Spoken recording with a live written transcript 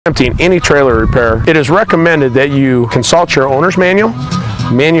Attempting any trailer repair, it is recommended that you consult your owner's manual,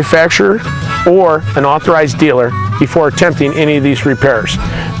 manufacturer, or an authorized dealer before attempting any of these repairs.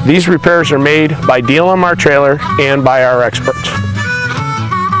 These repairs are made by DLMR Trailer and by our experts.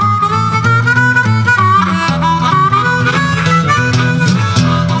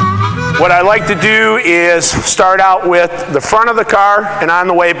 What I like to do is start out with the front of the car and on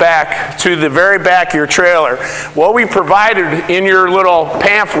the way back to the very back of your trailer. What we provided in your little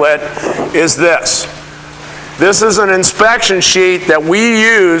pamphlet is this. This is an inspection sheet that we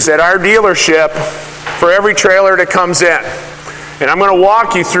use at our dealership for every trailer that comes in. And I'm going to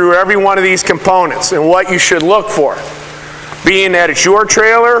walk you through every one of these components and what you should look for. Being that it's your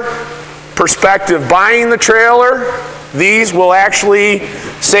trailer, perspective buying the trailer, these will actually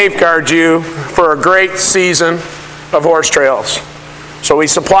safeguard you for a great season of horse trails. So we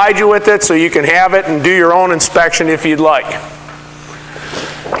supplied you with it so you can have it and do your own inspection if you'd like.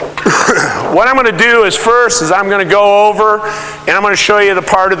 What I'm going to do is first is I'm going to go over and I'm going to show you the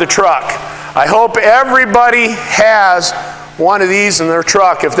part of the truck. I hope everybody has one of these in their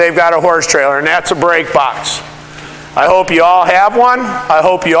truck if they've got a horse trailer, and that's a brake box. I hope you all have one. I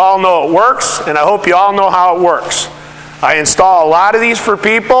hope you all know it works, and I hope you all know how it works. I install a lot of these for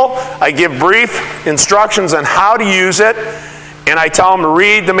people. I give brief instructions on how to use it, and I tell them to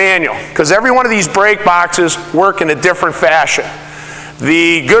read the manual, because every one of these brake boxes work in a different fashion.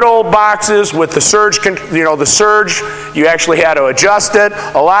 The good old boxes with the surge, you actually had to adjust it.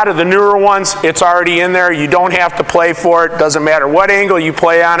 A lot of the newer ones, it's already in there. You don't have to play for it. Doesn't matter what angle you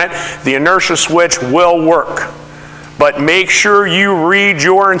play on it. The inertia switch will work. But make sure you read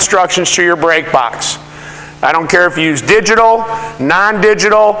your instructions to your brake box. I don't care if you use digital,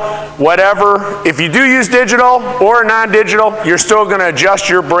 non-digital, whatever. If you do use digital or non-digital, you're still going to adjust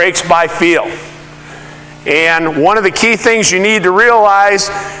your brakes by feel. And one of the key things you need to realize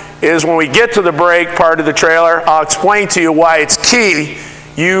is when we get to the brake part of the trailer, I'll explain to you why it's key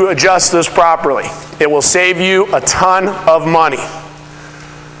you adjust this properly. It will save you a ton of money.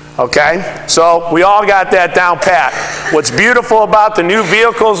 Okay, so we all got that down pat. What's beautiful about the new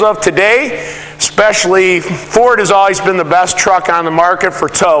vehicles of today, especially Ford has always been the best truck on the market for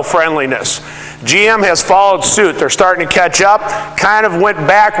tow friendliness. GM has followed suit. They're starting to catch up. Kind of went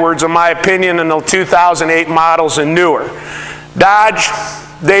backwards, in my opinion, in the 2008 models and newer. Dodge,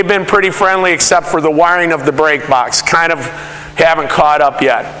 they've been pretty friendly except for the wiring of the brake box. Kind of haven't caught up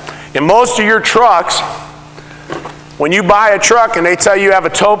yet. In most of your trucks, when you buy a truck and they tell you have a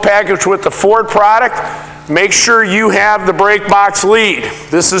tow package with the Ford product, make sure you have the brake box lead.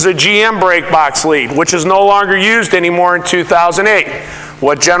 This is a GM brake box lead, which is no longer used anymore in 2008.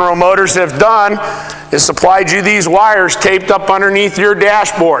 What General Motors have done is supplied you these wires taped up underneath your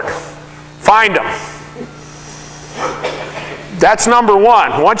dashboard. Find them. That's number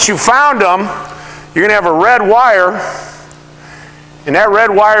one. Once you found them, you're going to have a red wire, and that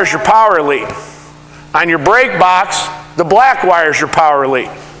red wire is your power lead. On your brake box, the black wire is your power lead.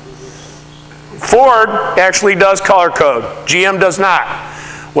 Ford actually does color code. GM does not.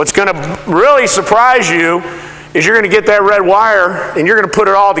 What's going to really surprise you is you're going to get that red wire and you're going to put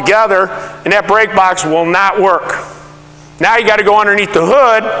it all together and that brake box will not work. Now you got to go underneath the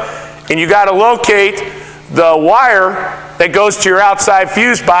hood and you got to locate the wire that goes to your outside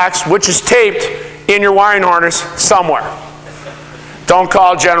fuse box, which is taped in your wiring harness somewhere. Don't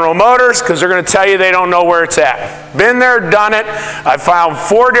call General Motors because they're going to tell you they don't know where it's at. Been there, done it. I found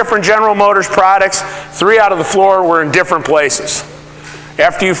 4 different General Motors products. 3 out of the 4 were in different places.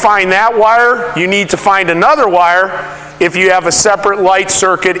 After you find that wire, you need to find another wire if you have a separate light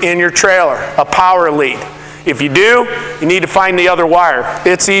circuit in your trailer, a power lead. If you do, you need to find the other wire.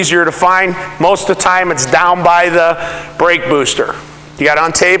 It's easier to find. Most of the time it's down by the brake booster. You got to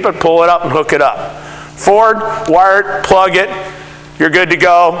untape it, pull it up, and hook it up. Ford, wire it, plug it. You're good to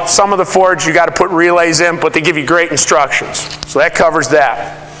go. Some of the Fords you got to put relays in, but they give you great instructions. So that covers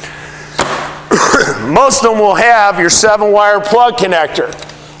that. Most of them will have your 7-wire plug connector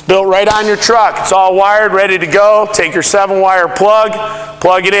built right on your truck. It's all wired, ready to go. Take your 7-wire plug,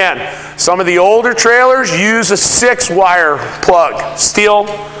 plug it in. Some of the older trailers use a 6-wire plug. Steel,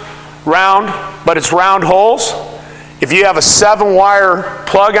 round, but it's round holes. If you have a 7-wire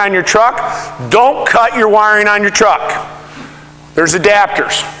plug on your truck, don't cut your wiring on your truck. There's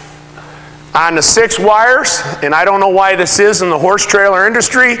adapters. On the 6 wires, and I don't know why this is in the horse trailer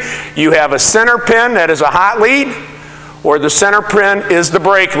industry, you have a center pin that is a hot lead, or the center pin is the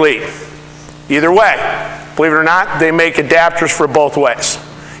brake lead. Either way, believe it or not, they make adapters for both ways.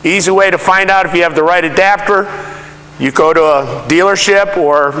 Easy way to find out if you have the right adapter, you go to a dealership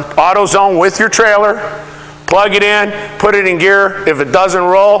or AutoZone with your trailer, Plug it in, put it in gear. If it doesn't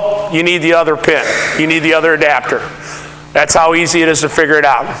roll, you need the other pin. You need the other adapter. That's how easy it is to figure it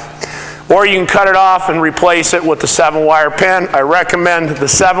out. Or you can cut it off and replace it with the 7-wire pin. I recommend the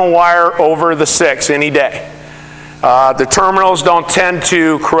 7-wire over the 6 any day. The terminals don't tend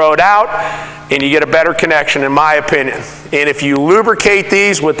to corrode out, and you get a better connection, in my opinion. And if you lubricate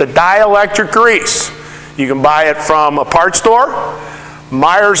these with the dielectric grease, you can buy it from a parts store.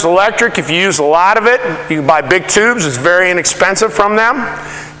 Myers Electric, if you use a lot of it, you can buy big tubes. It's very inexpensive from them.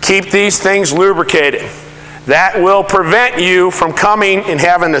 Keep these things lubricated. That will prevent you from coming and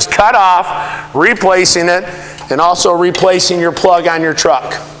having this cut off, replacing it, and also replacing your plug on your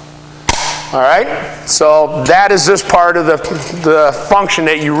truck. All right? So that is this part of the function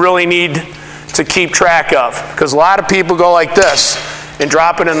that you really need to keep track of. Because a lot of people go like this and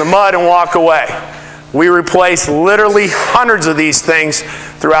drop it in the mud and walk away. We replace literally hundreds of these things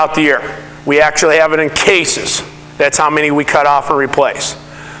throughout the year. We actually have it in cases. That's how many we cut off and replace.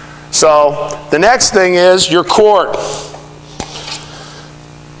 So the next thing is your cord.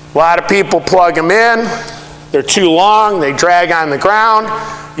 A lot of people plug them in. They're too long. They drag on the ground.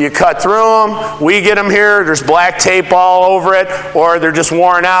 You cut through them. We get them here. There's black tape all over it, or they're just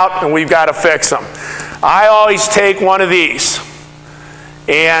worn out, and we've got to fix them. I always take one of these.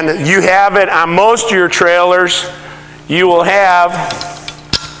 And you have it on most of your trailers. You will have,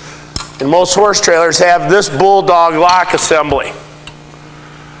 and most horse trailers have this bulldog lock assembly.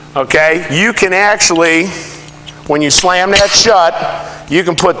 Okay? You can actually, when you slam that shut, you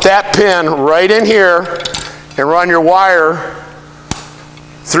can put that pin right in here and run your wire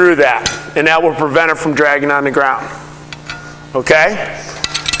through that. And that will prevent it from dragging on the ground. Okay?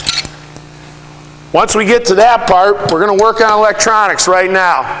 Once we get to that part, we're going to work on electronics right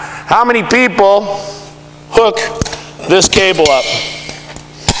now. How many people hook this cable up?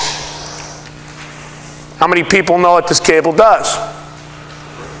 How many people know what this cable does?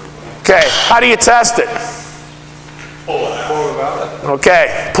 Okay, how do you test it? Pull it out.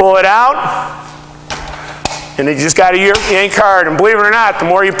 Okay, pull it out. And you just got to yank hard. And believe it or not, the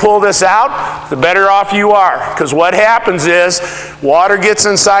more you pull this out, the better off you are. Because what happens is, water gets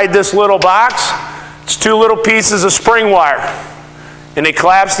inside this little box. It's 2 little pieces of spring wire, and they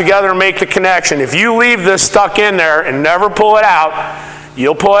collapse together and make the connection. If you leave this stuck in there and never pull it out,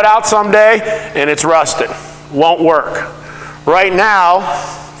 you'll pull it out someday and it's rusted. Won't work. Right now,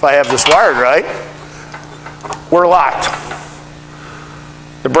 if I have this wired right, we're locked.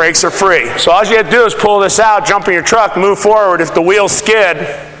 The brakes are free. So all you have to do is pull this out, jump in your truck, move forward. If the wheels skid,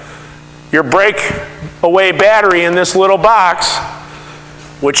 your breakaway battery in this little box,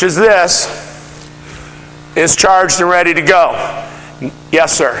 which is this, is charged and ready to go.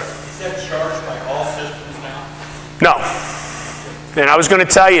 Yes, sir? Is that charged by all systems now? No. And I was going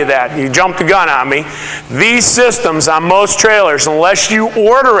to tell you that. You jumped the gun on me. These systems on most trailers, unless you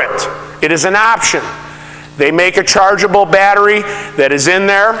order it, it is an option. They make a chargeable battery that is in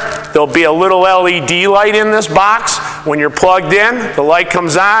there. There'll be a little LED light in this box. When you're plugged in, the light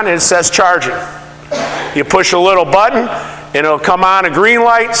comes on and it says charging. You push a little button and it'll come on a green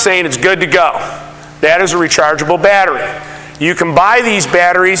light saying it's good to go. That is a rechargeable battery. You can buy these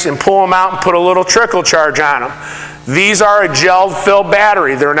batteries and pull them out and put a little trickle charge on them. These are a gel-filled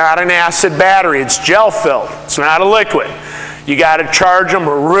battery. They're not an acid battery. It's gel-filled. It's not a liquid. You got to charge them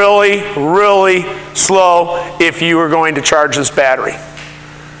really, really slow if you are going to charge this battery,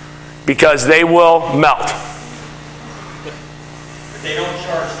 because they will melt. But they don't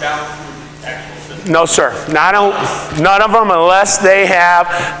charge down through the actual system? No, sir. None of them, unless they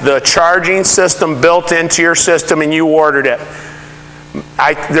have the charging system built into your system and you ordered it.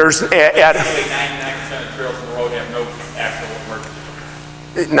 There's at 99% of trails in the road have no actual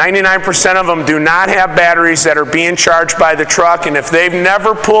emergency. 99% of them do not have batteries that are being charged by the truck, and if they've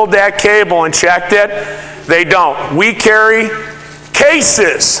never pulled that cable and checked it, they don't. We carry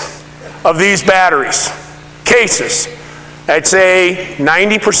cases of these batteries. Cases. I'd say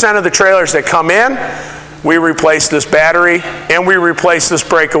 90% of the trailers that come in, we replace this battery and we replace this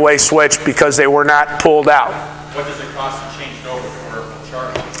breakaway switch because they were not pulled out. What does it cost to change it over to vertical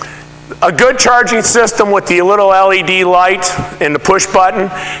charging? A good charging system with the little LED light and the push button.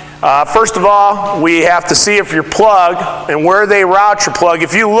 First of all, we have to see if your plug and where they route your plug.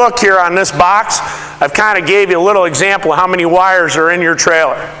 If you look here on this box, I've kind of gave you a little example of how many wires are in your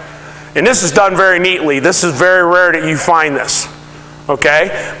trailer. And this is done very neatly. This is very rare that you find this.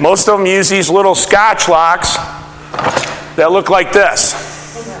 Okay? Most of them use these little Scotch locks that look like this.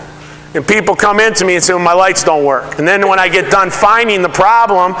 And people come into me and say, well, my lights don't work. And then when I get done finding the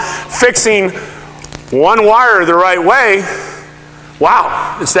problem, fixing one wire the right way,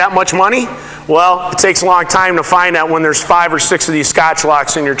 Wow, it's that much money? Well, it takes a long time to find out when there's 5 or 6 of these Scotch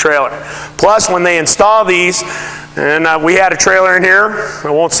locks in your trailer. Plus, when they install these, and we had a trailer in here, I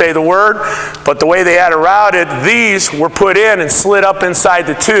won't say the word, but the way they had it routed, these were put in and slid up inside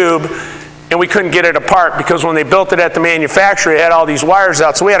the tube, and we couldn't get it apart because when they built it at the manufacturer, it had all these wires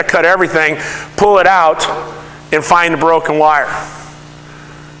out, so we had to cut everything, pull it out, and find the broken wire.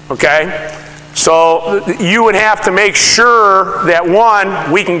 Okay? So you would have to make sure that,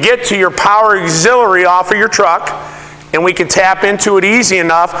 one, we can get to your power auxiliary off of your truck, and we can tap into it easy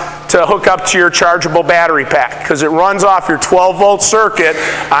enough to hook up to your chargeable battery pack, because it runs off your 12-volt circuit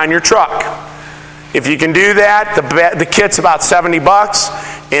on your truck. If you can do that, the kit's about 70 bucks,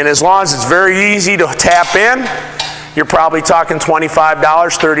 and as long as it's very easy to tap in, you're probably talking $25,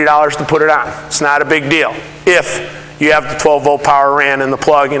 $30 to put it on. It's not a big deal if you have the 12-volt power ran in the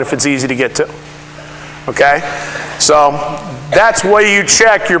plug and if it's easy to get to. Okay? So that's the way you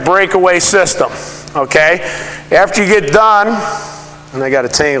check your breakaway system. Okay? After you get done, and I got a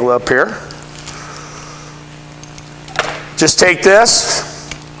tangle up here, just take this,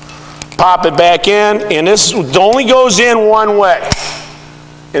 pop it back in, and this only goes in one way.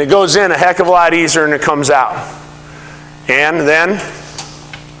 And it goes in a heck of a lot easier than it comes out. And then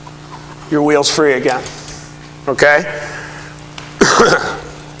your wheel's free again. Okay?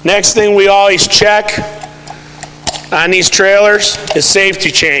 Next thing we always check on these trailers is safety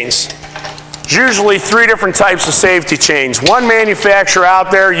chains. There's usually 3 different types of safety chains. One manufacturer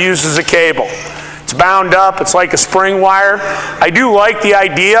out there uses a cable. It's bound up, it's like a spring wire. I do like the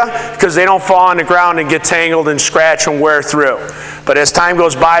idea because they don't fall on the ground and get tangled and scratch and wear through. But as time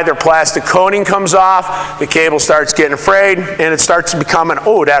goes by, their plastic coating comes off, the cable starts getting frayed, and it starts to become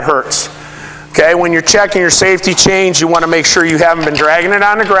oh, that hurts. Okay, when you're checking your safety chains, you want to make sure you haven't been dragging it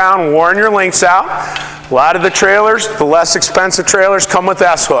on the ground, worn your links out. A lot of the trailers, the less expensive trailers, come with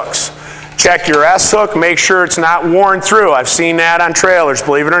S-hooks. Check your S-hook, make sure it's not worn through. I've seen that on trailers,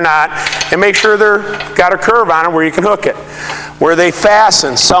 believe it or not. And make sure they've got a curve on it where you can hook it. Where they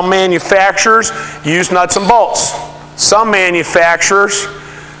fasten, some manufacturers use nuts and bolts. Some manufacturers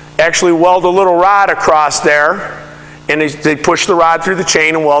actually weld a little rod across there, and they push the rod through the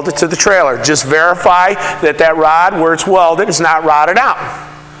chain and weld it to the trailer. Just verify that that rod, where it's welded, is not rotted out.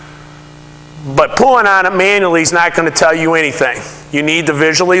 But pulling on it manually is not going to tell you anything. You need to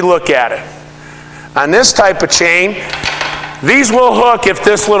visually look at it. On this type of chain, these will hook if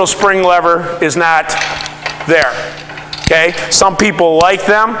this little spring lever is not there. Okay? Some people like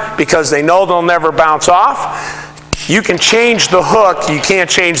them because they know they'll never bounce off. You can change the hook, you can't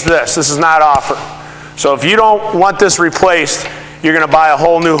change this. This is not offered. So if you don't want this replaced, you're going to buy a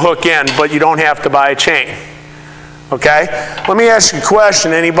whole new hook in, but you don't have to buy a chain. Okay? Let me ask you a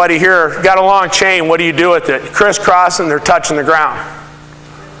question. Anybody here got a long chain, what do you do with it? Crisscross and they're touching the ground.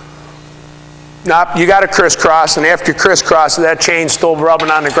 Nope, you got to crisscross, and after you crisscross, that chain's still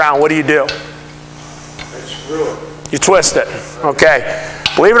rubbing on the ground. What do? You twist it. Okay.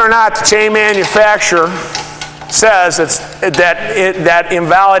 Believe it or not, the chain manufacturer says that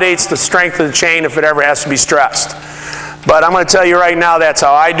invalidates the strength of the chain if it ever has to be stressed. But I'm going to tell you right now, that's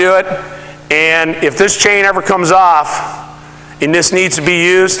how I do it. And if this chain ever comes off and this needs to be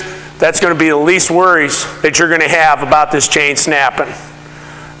used, that's going to be the least worries that you're going to have about this chain snapping.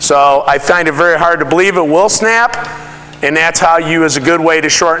 So I find it very hard to believe it will snap, and that's how you, as a good way to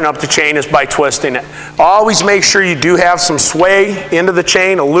shorten up the chain, is by twisting it. Always make sure you do have some sway into the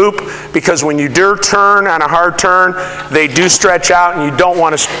chain, a loop, because when you do turn on a hard turn, they do stretch out, and you don't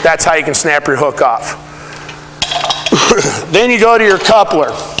want to, that's how you can snap your hook off. Then you go to your coupler.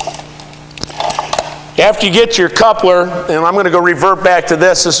 After you get to your coupler, and I'm going to go revert back to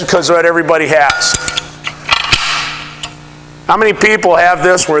this is because of what everybody has. How many people have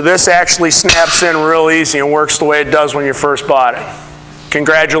this where this actually snaps in real easy and works the way it does when you first bought it?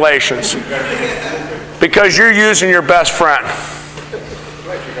 Congratulations. Because you're using your best friend.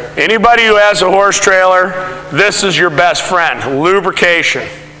 Anybody who has a horse trailer, this is your best friend. Lubrication.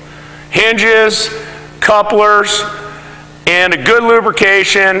 Hinges, couplers, and a good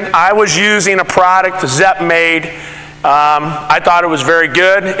lubrication. I was using a product Zepp made. I thought it was very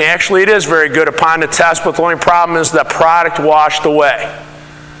good. Actually, it is very good upon the test, but the only problem is the product washed away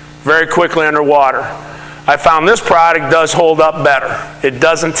very quickly underwater. I found this product does hold up better. It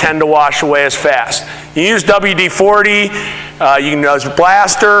doesn't tend to wash away as fast. You use WD-40, you can use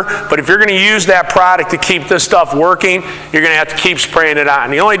Blaster, but if you're going to use that product to keep this stuff working, you're going to have to keep spraying it on.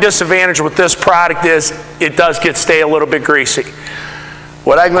 The only disadvantage with this product is it does stay a little bit greasy.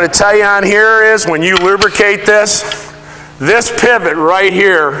 What I'm going to tell you on here is when you lubricate this pivot right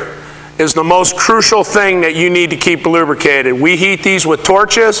here is the most crucial thing that you need to keep lubricated. We heat these with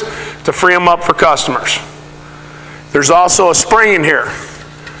torches to free them up for customers. There's also a spring in here,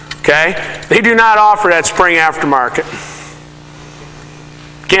 okay? They do not offer that spring aftermarket.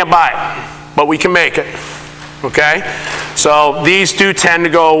 Can't buy it, but we can make it, okay? So these do tend to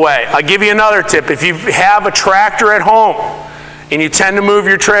go away. I'll give you another tip. If you have a tractor at home and you tend to move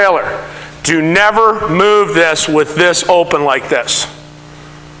your trailer, do never move this with this open like this.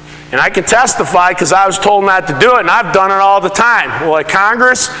 And I can testify because I was told not to do it, and I've done it all the time. Well, at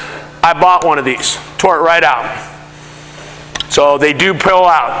Congress, I bought one of these, tore it right out. So they do pull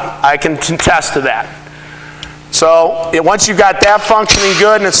out. I can attest to that. So once you've got that functioning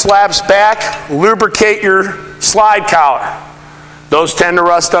good and it slabs back, lubricate your slide collar. Those tend to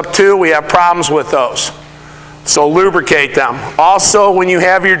rust up too. We have problems with those. So lubricate them. Also, when you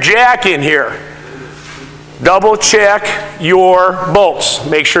have your jack in here, double check your bolts.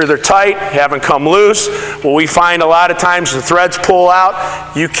 Make sure they're tight, haven't come loose. Well, we find a lot of times the threads pull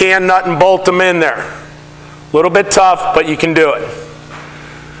out. You can nut and bolt them in there. A little bit tough, but you can do it.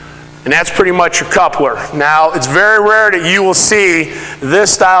 And that's pretty much your coupler. Now, it's very rare that you will see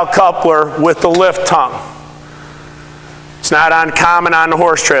this style coupler with the lift tongue. It's not uncommon on the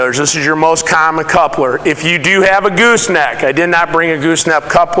horse trailers. This is your most common coupler. If you do have a gooseneck, I did not bring a gooseneck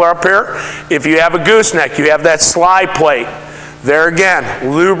coupler up here. If you have a gooseneck, you have that slide plate. There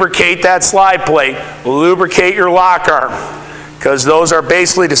again, lubricate that slide plate. Lubricate your lock arm, because those are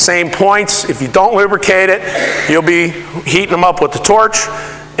basically the same points. If you don't lubricate it, you'll be heating them up with the torch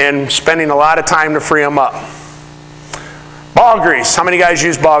and spending a lot of time to free them up. Ball grease. How many guys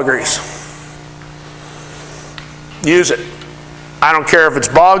use ball grease? Use it. I don't care if it's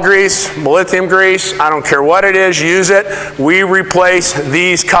ball grease, lithium grease, I don't care what it is, use it. We replace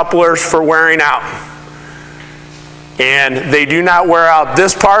these couplers for wearing out. And they do not wear out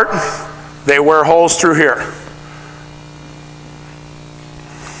this part, they wear holes through here.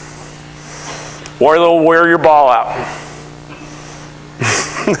 Or they'll wear your ball out.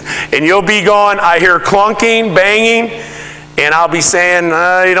 And you'll be going, I hear clunking, banging, and I'll be saying,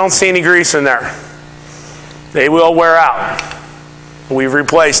 you don't see any grease in there. They will wear out. We've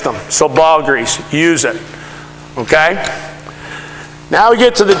replaced them. So ball grease, use it. Okay? Now we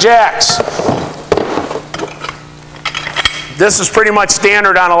get to the jacks. This is pretty much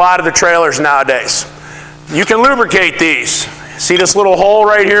standard on a lot of the trailers nowadays. You can lubricate these. See this little hole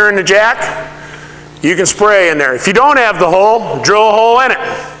right here in the jack? You can spray in there. If you don't have the hole, drill a hole in it.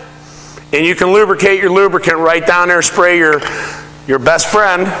 And you can lubricate your lubricant right down there, spray your best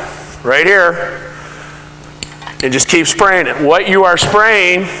friend right here, and just keep spraying it. What you are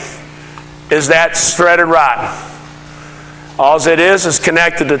spraying is that threaded rod. All it is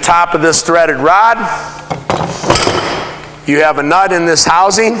connected to the top of this threaded rod. You have a nut in this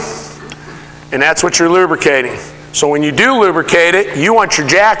housing, and that's what you're lubricating. So when you do lubricate it, you want your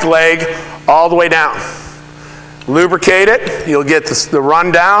jack leg all the way down. Lubricate it, you'll get the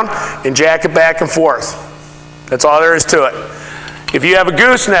run down and jack it back and forth. That's all there is to it. If you have a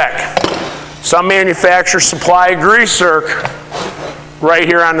gooseneck, some manufacturers supply a grease zerk right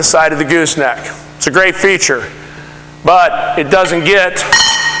here on the side of the gooseneck. It's a great feature, but it doesn't get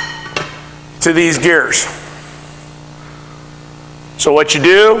to these gears. So what you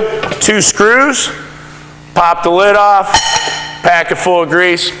do, 2 screws, pop the lid off, pack it full of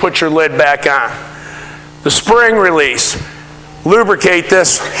grease, put your lid back on. The spring release, lubricate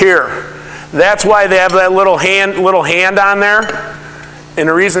this here. That's why they have that little hand on there. And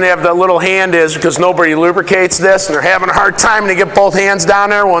the reason they have that little hand is because nobody lubricates this, and they're having a hard time to get both hands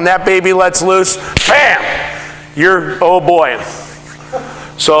down there. When that baby lets loose, bam, you're oh boy.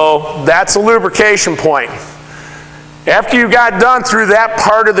 So that's a lubrication point. After you got done through that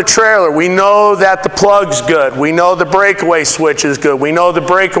part of the trailer, we know that the plug's good. We know the breakaway switch is good. We know the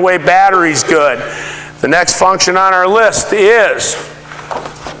breakaway battery's good. The next function on our list is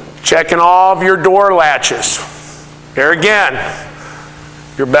checking all of your door latches. Here again,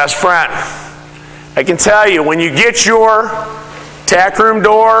 your best friend. I can tell you, when you get your tack room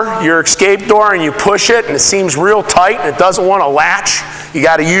door, your escape door, and you push it and it seems real tight and it doesn't want to latch, you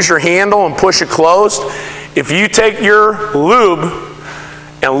got to use your handle and push it closed. If you take your lube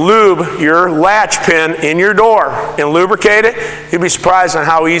and lube your latch pin in your door and lubricate it, you'll be surprised on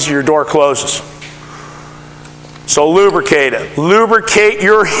how easy your door closes. So lubricate it. Lubricate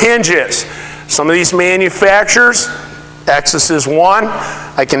your hinges. Some of these manufacturers, Texas is one,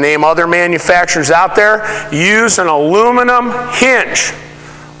 I can name other manufacturers out there, use an aluminum hinge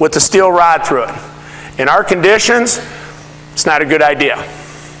with the steel rod through it. In our conditions, it's not a good idea.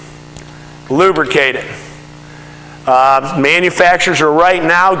 Lubricate it. Manufacturers are right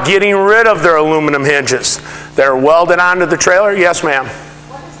now getting rid of their aluminum hinges that are welded onto the trailer. Yes, ma'am.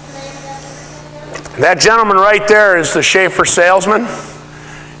 That gentleman right there is the Schaefer salesman,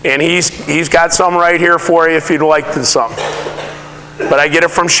 and he's got some right here for you if you'd like some. But I get it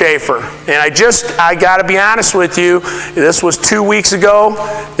from Schaefer. And I got to be honest with you, this was 2 weeks ago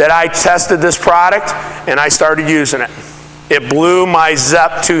that I tested this product and I started using it. It blew my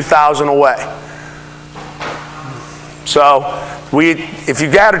ZEP 2000 away. So if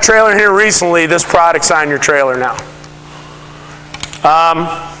you've got a trailer here recently, this product's on your trailer now.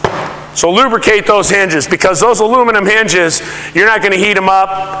 So lubricate those hinges, because those aluminum hinges, you're not going to heat them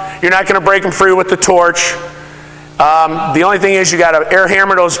up. You're not going to break them free with the torch. The only thing is you got to air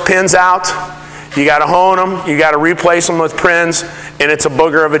hammer those pins out. You got to hone them. You got to replace them with pins, and it's a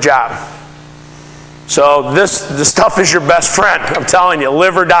booger of a job. So this stuff is your best friend. I'm telling you,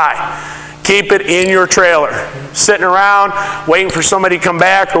 live or die. Keep it in your trailer. Sitting around, waiting for somebody to come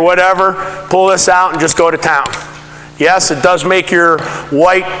back or whatever, pull this out and just go to town. Yes, it does make your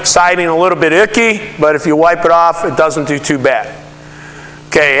white siding a little bit icky, but if you wipe it off, it doesn't do too bad.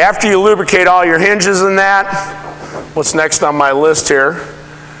 Okay, after you lubricate all your hinges and that, what's next on my list here?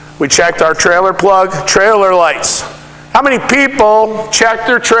 We checked our trailer plug, trailer lights. How many people check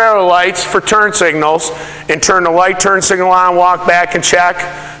their trailer lights for turn signals and turn the light turn signal on, walk back and check,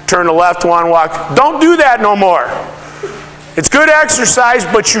 turn the left one, walk? Don't do that no more. It's good exercise,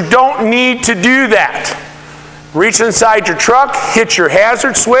 but you don't need to do that. Reach inside your truck, hit your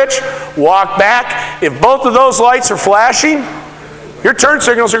hazard switch, walk back. If both of those lights are flashing, your turn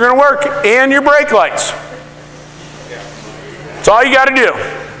signals are going to work, and your brake lights. That's all you got to do.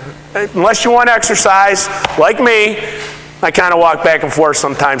 Unless you want to exercise, like me, I kind of walk back and forth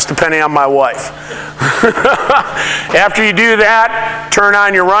sometimes, depending on my wife. After you do that, turn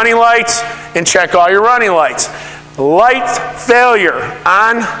on your running lights and check all your running lights. Light failure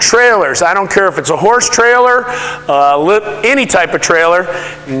on trailers, I don't care if it's a horse trailer, any type of trailer,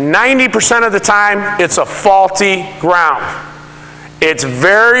 90% of the time it's a faulty ground. It's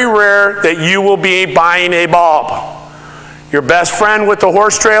very rare that you will be buying a bulb. Your best friend with the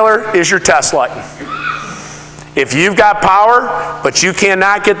horse trailer is your test light. If you've got power, but you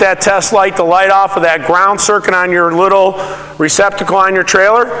cannot get that test light to light off of that ground circuit on your little receptacle on your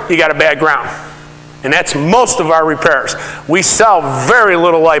trailer, you got a bad ground. And that's most of our repairs. We sell very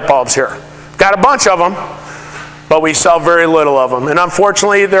little light bulbs here. Got a bunch of them, but we sell very little of them. And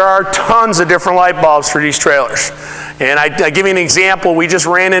unfortunately, there are tons of different light bulbs for these trailers. And I give you an example. We just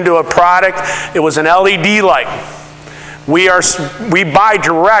ran into a product. It was an LED light. We buy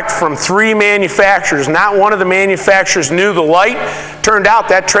direct from 3 manufacturers. Not one of the manufacturers knew the light. Turned out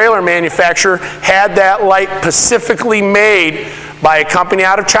that trailer manufacturer had that light specifically made by a company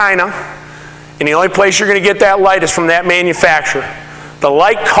out of China. And the only place you're going to get that light is from that manufacturer. The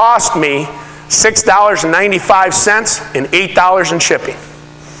light cost me $6.95 and $8 in shipping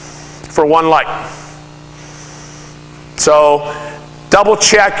for one light. So double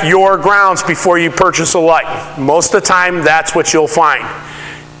check your grounds before you purchase a light. Most of the time, that's what you'll find.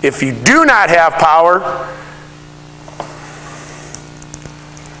 If you do not have power,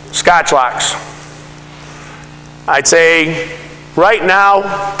 Scotch locks. I'd say right now,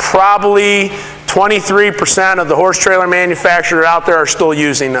 probably 23% of the horse trailer manufacturers out there are still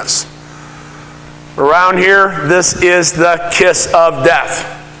using this. Around here, this is the kiss of death,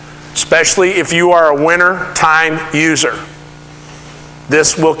 especially if you are a winter time user.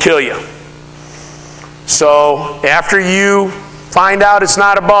 This will kill you. So after you find out it's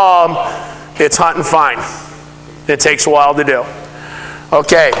not a bulb, it's hunt and find. It takes a while to do.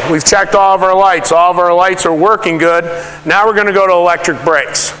 Okay, we've checked all of our lights. All of our lights are working good. Now we're going to go to electric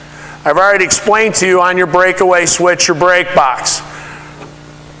brakes. I've already explained to you on your breakaway switch, your brake box.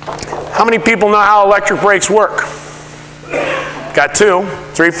 How many people know how electric brakes work? Got 2,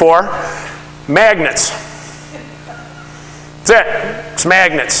 3, 4. Magnets. That's it. It's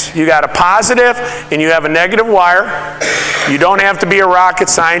magnets. You got a positive and you have a negative wire. You don't have to be a rocket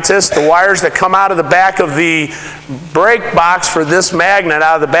scientist. The wires that come out of the back of the brake box for this magnet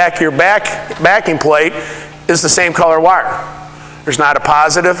out of the back of your backing plate is the same color wire. There's not a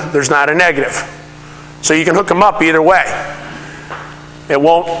positive, there's not a negative. So you can hook them up either way. It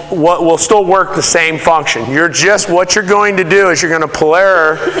will still work the same function. What you're going to do is you're going to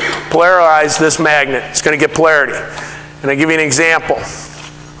polarize this magnet. It's going to get polarity. And I'll give you an example.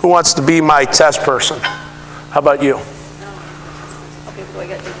 Who wants to be my test person? How about you? Okay, what do I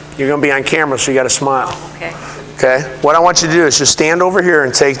got to do? You're going to be on camera, so you got to smile. Okay. Okay? What I want you to do is just stand over here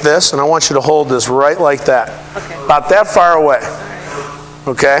and take this, and I want you to hold this right like that. Okay. About that far away. All right.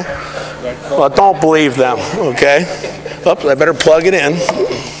 Okay? Well, don't believe them, okay? Oops, I better plug it in.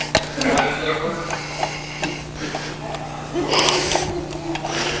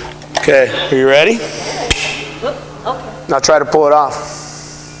 Okay, are you ready? Okay. Now try to pull it off.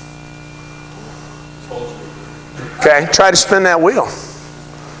 Okay, try to spin that wheel.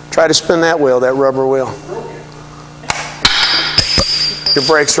 Try to spin that wheel, that rubber wheel. Your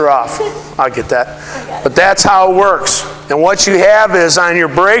brakes are off. I'll get that. But that's how it works. And what you have is on your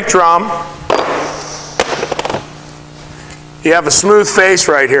brake drum, you have a smooth face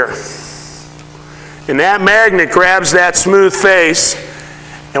right here. And that magnet grabs that smooth face,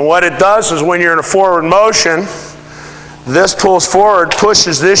 and what it does is when you're in a forward motion, this pulls forward,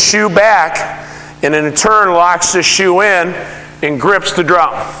 pushes this shoe back, and in turn locks this shoe in and grips the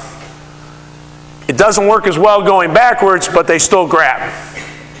drum. It doesn't work as well going backwards, but they still grab.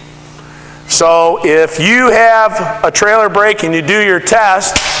 So if you have a trailer brake and you do your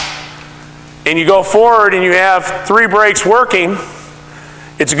test, and you go forward and you have 3 brakes working,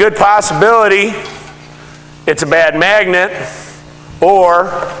 it's a good possibility it's a bad magnet, or,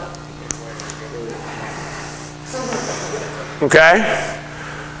 okay?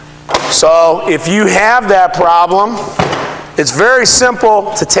 So if you have that problem, it's very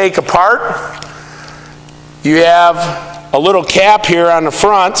simple to take apart. You have a little cap here on the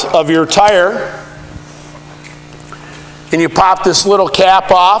front of your tire, and you pop this little cap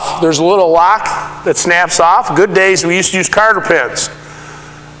off. There's a little lock that snaps off. Good days we used to use carter pins.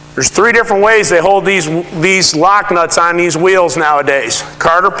 There's 3 different ways they hold these lock nuts on these wheels nowadays.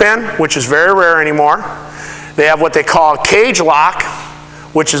 Carter pin, which is very rare anymore. They have what they call a cage lock,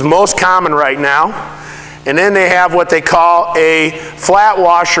 which is most common right now. And then they have what they call a flat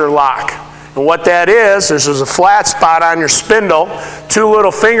washer lock. And what that is, there's a flat spot on your spindle. 2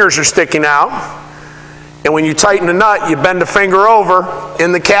 little fingers are sticking out. And when you tighten the nut, you bend the finger over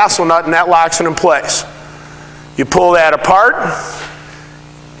in the castle nut, and that locks it in place. You pull that apart.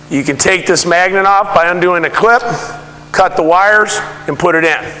 You can take this magnet off by undoing the clip, cut the wires, and put it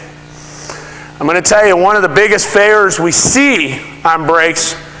in. I'm going to tell you, one of the biggest failures we see on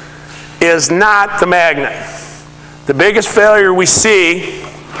brakes is not the magnet. The biggest failure we see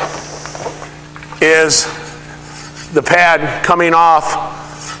is the pad coming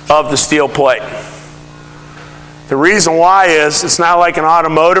off of the steel plate. The reason why is it's not like an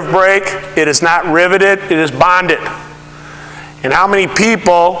automotive brake. It is not riveted, it is bonded. And how many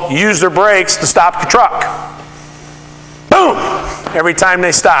people use their brakes to stop the truck? Boom! Every time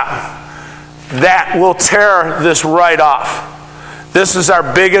they stop. That will tear this right off. This is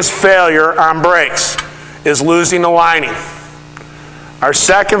our biggest failure on brakes, is losing the lining. Our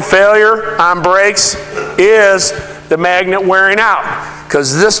second failure on brakes is the magnet wearing out,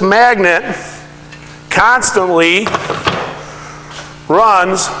 because this magnet constantly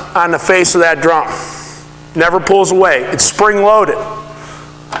runs on the face of that drum. Never pulls away. It's spring-loaded.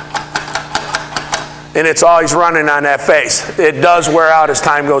 And it's always running on that face. It does wear out as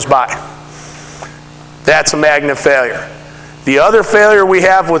time goes by. That's a magnet failure. The other failure we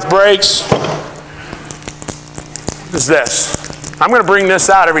have with brakes is this. I'm going to bring this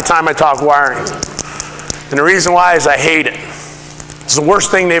out every time I talk wiring. And the reason why is I hate it. It's the worst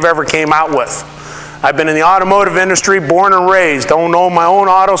thing they've ever came out with. I've been in the automotive industry, born and raised. Don't own my own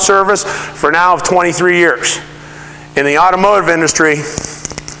auto service for now of 23 years. In the automotive industry,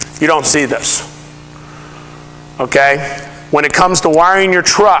 you don't see this. Okay? When it comes to wiring your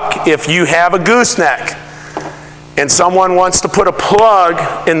truck, if you have a gooseneck and someone wants to put a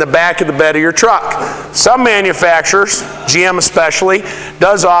plug in the back of the bed of your truck, some manufacturers, GM especially,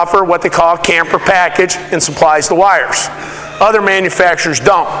 does offer what they call a camper package and supplies the wires. Other manufacturers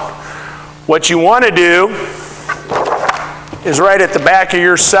don't. What you want to do is right at the back of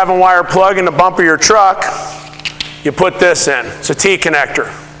your 7-wire plug in the bumper of your truck, you put this in. It's a T-connector.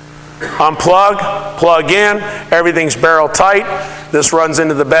 Unplug, plug in, everything's barrel tight. This runs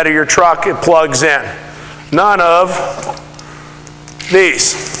into the bed of your truck, it plugs in. None of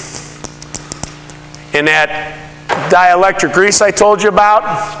these. And that dielectric grease I told you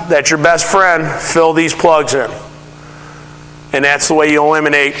about, that's your best friend, fill these plugs in. And that's the way you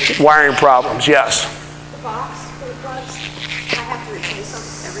eliminate wiring problems, yes. The box for the plugs, I have to replace them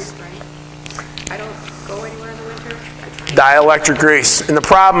every spring. I don't go anywhere in the winter. Dielectric grease. And the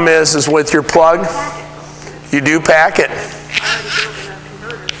problem is with your plug, you do pack it. I already built in a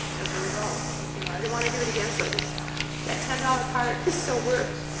converter as a result. I didn't want to do it again, so that $10 part is still worth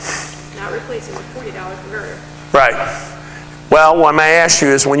not replacing a $40 converter. Right. Well, what I ask you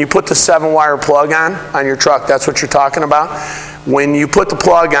is when you put the 7-wire plug on your truck, that's what you're talking about. When you put the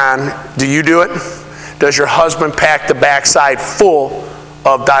plug on, do you do it? Does your husband pack the backside full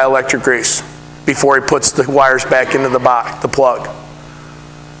of dielectric grease before he puts the wires back into the plug.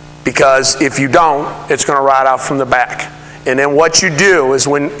 Because if you don't, it's going to rot out from the back. And then what you do is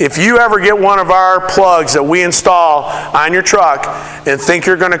if you ever get one of our plugs that we install on your truck and think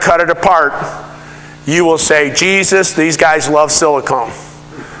you're going to cut it apart, you will say, Jesus, these guys love silicone.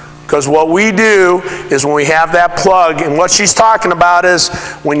 Because what we do is when we have that plug, and what she's talking about is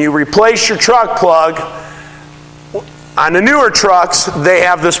when you replace your truck plug, on the newer trucks, they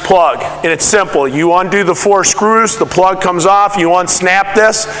have this plug, and it's simple. You undo the 4 screws, the plug comes off, you unsnap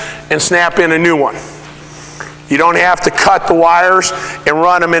this, and snap in a new one. You don't have to cut the wires and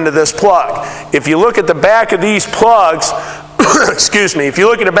run them into this plug. If you look at the back of these plugs, excuse me, if you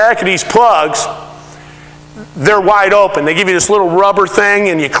look at the back of these plugs, they're wide open. They give you this little rubber thing,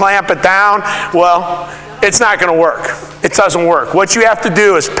 and you clamp it down. Well, it's not going to work. It doesn't work. What you have to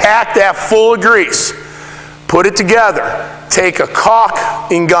do is pack that full of grease, put it together, take a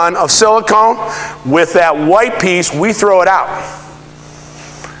caulking gun of silicone. With that white piece, we throw it out.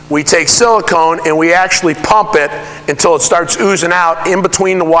 We take silicone and we actually pump it until it starts oozing out in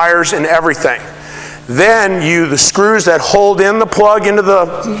between the wires and everything. Then the screws that hold in the plug into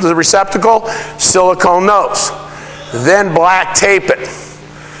the receptacle, silicone those. Then black tape it.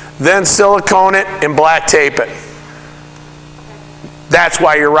 Then silicone it and black tape it. That's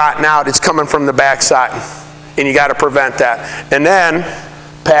why you're rotting out. It's coming from the back side. And you got to prevent that. And then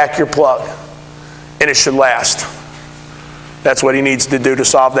pack your plug. And it should last. That's what he needs to do to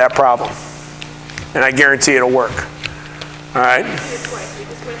solve that problem. And I guarantee it'll work. All right? We just went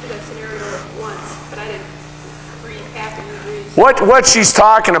through that scenario once, but I didn't repack and use. What she's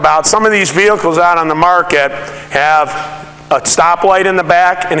talking about, some of these vehicles out on the market have a stoplight in the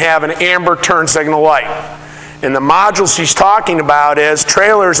back and have an amber turn signal light. And the module she's talking about is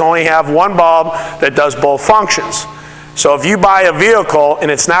trailers only have one bulb that does both functions. So if you buy a vehicle and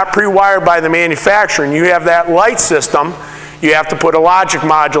it's not pre-wired by the manufacturer and you have that light system, you have to put a logic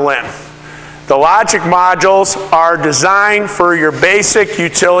module in. The logic modules are designed for your basic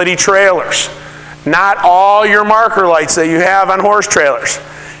utility trailers, not all your marker lights that you have on horse trailers.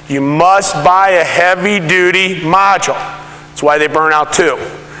 You must buy a heavy-duty module. That's why they burn out too.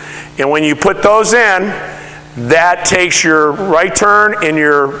 And when you put those in, that takes your right turn and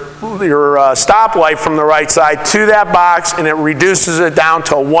your stoplight from the right side to that box, and it reduces it down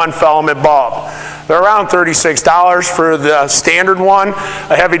to a 1-filament bulb. They're around $36 for the standard one.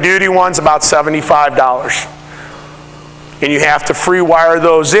 A heavy-duty one's about $75. And you have to free wire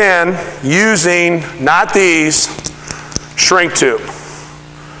those in using, not these, shrink tube.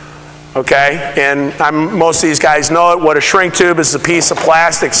 Okay, and most of these guys know it. What a shrink tube is, a piece of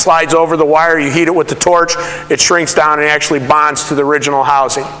plastic slides over the wire, you heat it with the torch, it shrinks down and actually bonds to the original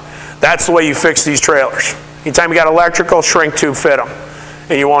housing. That's the way you fix these trailers. Anytime you got electrical, shrink tube fit them,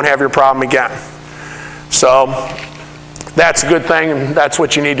 and you won't have your problem again. So that's a good thing, and that's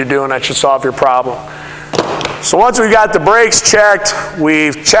what you need to do, and that should solve your problem. So once we've got the brakes checked,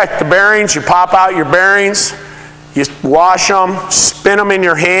 we've checked the bearings, you pop out your bearings, you wash them, spin them in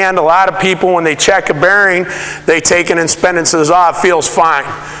your hand. A lot of people, when they check a bearing, they take it and spin it and says, oh, it feels fine.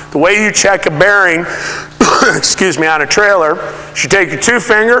 The way you check a bearing, excuse me, on a trailer, is you take your 2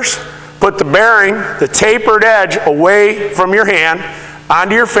 fingers, put the bearing, the tapered edge away from your hand,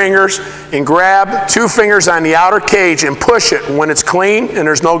 onto your fingers, and grab 2 fingers on the outer cage and push it when it's clean and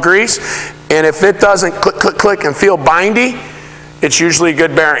there's no grease. And if it doesn't click, click, click and feel bindy, it's usually a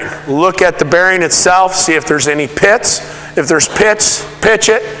good bearing. Look at the bearing itself, see if there's any pits. If there's pits, pitch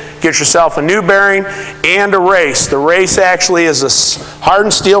it, get yourself a new bearing and a race. The race actually is a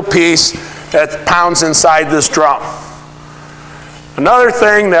hardened steel piece that pounds inside this drum. Another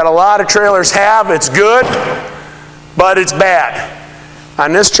thing that a lot of trailers have, it's good, but it's bad.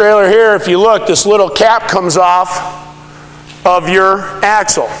 On this trailer here, if you look, this little cap comes off of your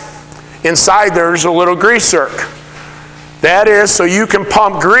axle. Inside there's a little grease zerk. That is so you can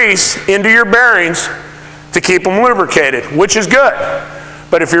pump grease into your bearings to keep them lubricated, which is good.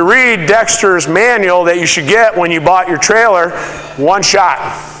 But if you read Dexter's manual that you should get when you bought your trailer, 1 shot.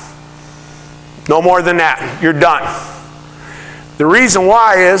 No more than that. You're done. The reason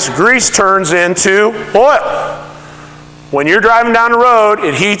why is grease turns into oil. When you're driving down the road,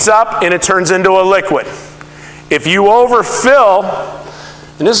 it heats up and it turns into a liquid. If you overfill,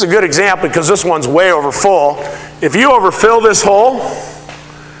 and this is a good example because this one's way over full. If you overfill this hole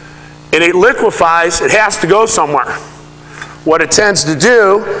and it liquefies, it has to go somewhere. What it tends to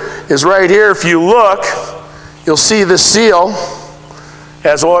do is right here, if you look, you'll see the seal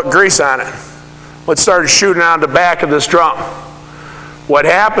has grease on it. Well, it started shooting out the back of this drum. What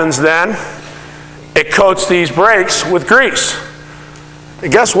happens then, it coats these brakes with grease.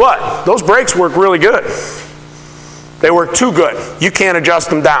 And guess what? Those brakes work really good. They work too good. You can't adjust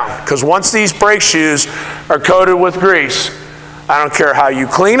them down, because once these brake shoes are coated with grease, I don't care how you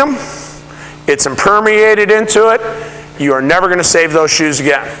clean them, it's impermeated into it, you are never going to save those shoes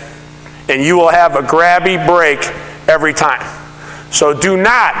again. And you will have a grabby brake every time. So do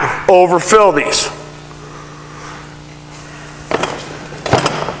not overfill these.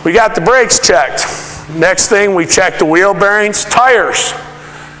 We got the brakes checked. Next thing, we checked the wheel bearings. Tires.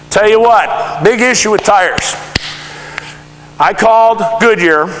 Tell you what, big issue with tires. I called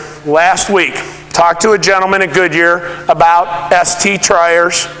Goodyear last week, talked to a gentleman at Goodyear about ST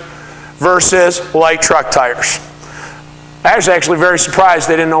tires versus light truck tires. I was actually very surprised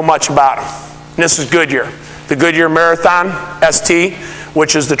they didn't know much about them. And this is Goodyear. The Goodyear Marathon ST,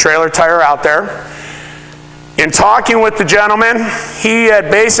 which is the trailer tire out there. In talking with the gentleman, he had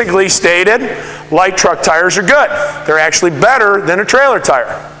basically stated light truck tires are good. They're actually better than a trailer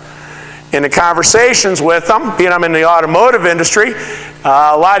tire. In the conversations with them, being I'm in the automotive industry,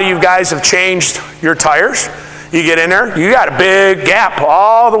 a lot of you guys have changed your tires. You get in there, you got a big gap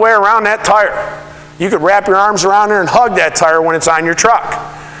all the way around that tire. You could wrap your arms around there and hug that tire when it's on your truck.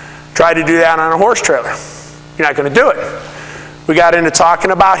 Try to do that on a horse trailer. You're not going to do it. We got into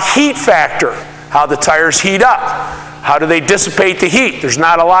talking about heat factor, how the tires heat up. How do they dissipate the heat? There's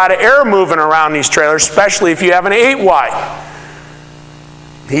not a lot of air moving around these trailers, especially if you have an 8 wide.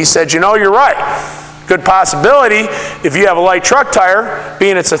 He said, you know, you're right. Good possibility if you have a light truck tire,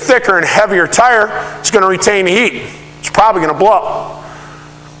 being it's a thicker and heavier tire, it's going to retain the heat. It's probably going to blow.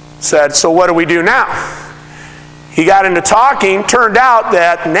 Said, so what do we do now? He got into talking. Turned out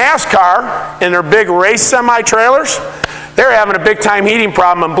that NASCAR and their big race semi-trailers, they're having a big time heating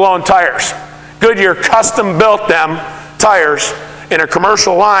problem and blowing tires. Goodyear custom built them tires in a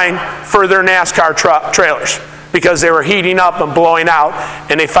commercial line for their NASCAR trailers, because they were heating up and blowing out,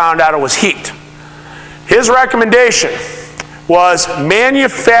 and they found out it was heat. His recommendation was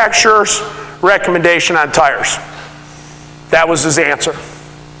manufacturer's recommendation on tires. That was his answer.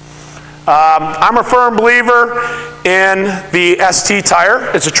 I'm a firm believer in the ST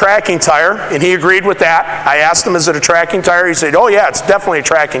tire. It's a tracking tire, and he agreed with that. I asked him, is it a tracking tire? He said, oh yeah, it's definitely a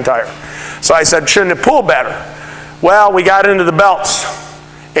tracking tire. So I said, shouldn't it pull better? Well, we got into the belts.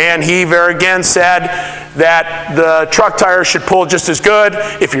 And he there again said that the truck tire should pull just as good.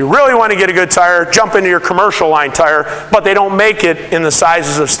 If you really want to get a good tire, jump into your commercial line tire, but they don't make it in the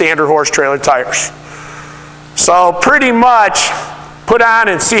sizes of standard horse trailer tires. So pretty much put on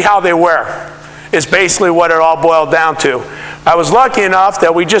and see how they wear is basically what it all boiled down to. I was lucky enough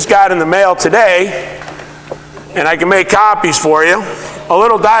that we just got in the mail today, and I can make copies for you, a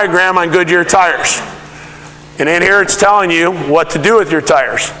little diagram on Goodyear tires. And in here it's telling you what to do with your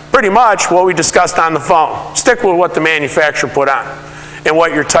tires. Pretty much what we discussed on the phone. Stick with what the manufacturer put on and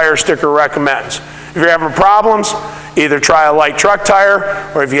what your tire sticker recommends. If you're having problems, either try a light truck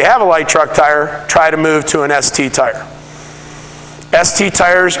tire, or if you have a light truck tire, try to move to an ST tire. ST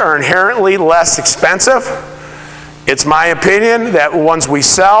tires are inherently less expensive. It's my opinion that ones we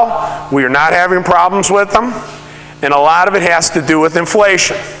sell, we are not having problems with them, and a lot of it has to do with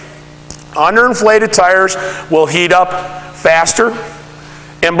inflation. Underinflated tires will heat up faster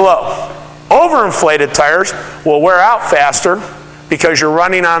and blow. Overinflated tires will wear out faster because you're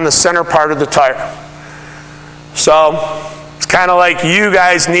running on the center part of the tire. So it's kind of like you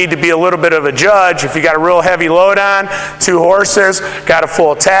guys need to be a little bit of a judge. If you got a real heavy load on, 2 horses, got a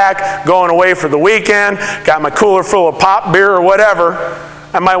full tack, going away for the weekend, got my cooler full of pop beer or whatever,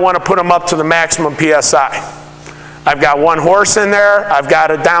 I might want to put them up to the maximum PSI. I've got 1 horse in there, I've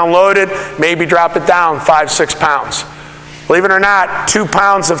got it downloaded, maybe drop it down 5-6 pounds. Believe it or not, 2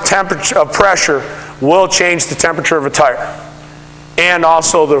 pounds of pressure will change the temperature of a tire, and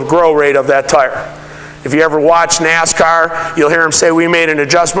also the grow rate of that tire. If you ever watch NASCAR, you'll hear them say we made an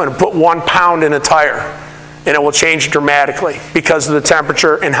adjustment and put 1 pound in a tire, and it will change dramatically because of the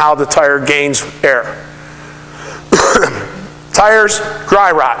temperature and how the tire gains air. Tires, dry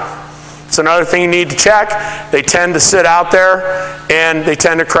rot. It's another thing you need to check. They tend to sit out there and they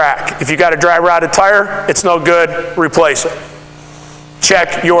tend to crack. If you got a dry rotted tire, it's no good, replace it.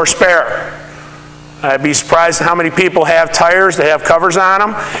 Check your spare. I'd be surprised how many people have tires that have covers on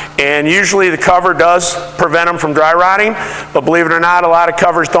them, and usually the cover does prevent them from dry rotting, but believe it or not, a lot of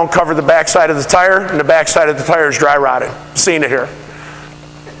covers don't cover the backside of the tire, and the backside of the tire is dry rotted. I've seen it here.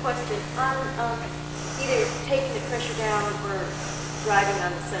 Good question. On either taking the pressure down or driving on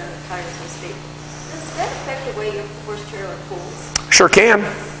the center of the tire, so to speak, does that affect the way your horse trailer pulls? Sure can.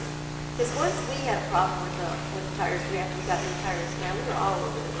 Because once we had a problem with the tires, we got new tires. Now we were all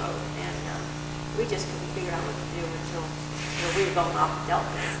over the road, and We just couldn't figure out what to do until we were going off the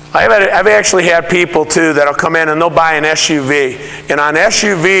deltas. I've actually had people too that'll come in and they'll buy an SUV. And on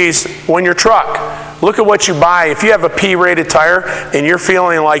SUVs, when your truck, look at what you buy. If you have a P-rated tire and you're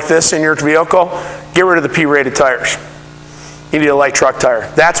feeling like this in your vehicle, get rid of the P-rated tires. You need a light truck tire.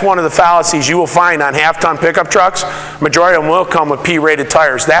 That's one of the fallacies you will find on half-ton pickup trucks. Majority of them will come with P-rated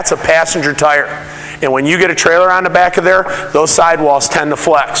tires. That's a passenger tire. And when you get a trailer on the back of there, those sidewalls tend to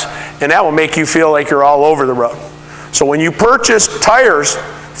flex. And that will make you feel like you're all over the road. So when you purchase tires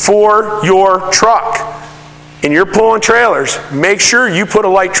for your truck and you're pulling trailers, make sure you put a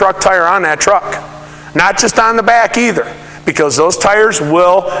light truck tire on that truck. Not just on the back either, because those tires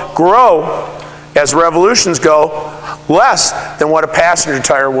will grow as revolutions go less than what a passenger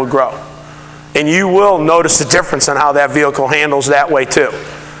tire will grow. And you will notice a difference in how that vehicle handles that way too.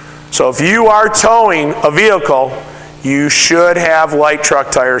 So if you are towing a vehicle, you should have light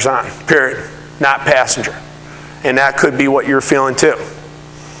truck tires on, period, not passenger. And that could be what you're feeling too.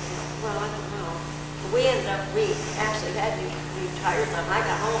 Well, I don't know. We actually had new tires on. When I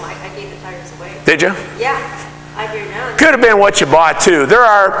got home, I gave the tires away. Did you? Yeah. I hear now. Could have been what you bought too. There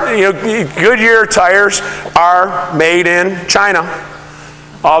are, Goodyear tires are made in China.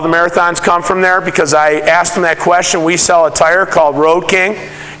 All the Marathons come from there because I asked them that question. We sell a tire called Road King.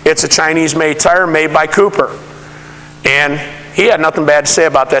 It's a Chinese-made tire made by Cooper. And he had nothing bad to say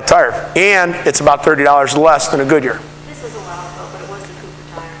about that tire. And it's about $30 less than a Goodyear. This was a while ago, but it was a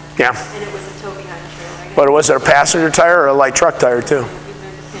Cooper tire. Yeah. And it was a tow behind the trailer. But was it a passenger tire or a light truck tire too?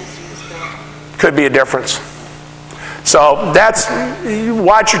 Could be a difference. So that's,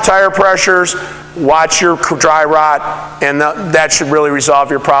 watch your tire pressures, watch your dry rot, and that should really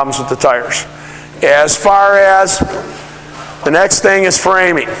resolve your problems with the tires. As far as the next thing is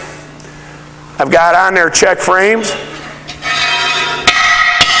framing. I've got on there check frames.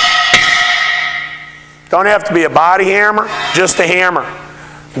 Don't have to be a body hammer, just a hammer.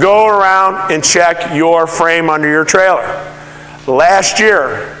 Go around and check your frame under your trailer. Last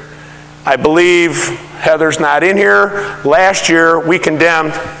year, I believe Heather's not in here. Last year, we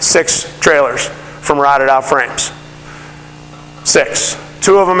condemned 6 trailers from rotted out frames. 6.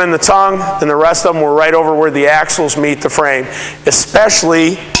 2 of them in the tongue, and the rest of them were right over where the axles meet the frame,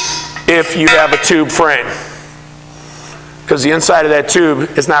 especially if you have a tube frame, because the inside of that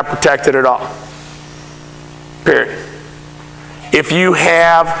tube is not protected at all. Period. If you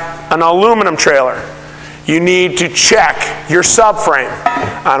have an aluminum trailer, you need to check your subframe.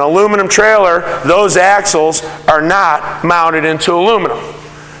 On an aluminum trailer, those axles are not mounted into aluminum.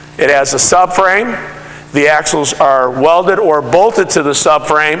 It has a subframe. The axles are welded or bolted to the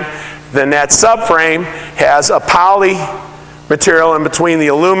subframe. Then that subframe has a poly material in between the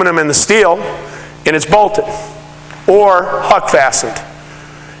aluminum and the steel, and it's bolted or huck fastened.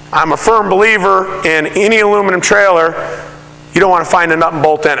 I'm a firm believer in any aluminum trailer, you don't want to find a nut and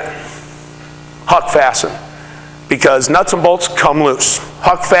bolt in it. Huck fasten, because nuts and bolts come loose.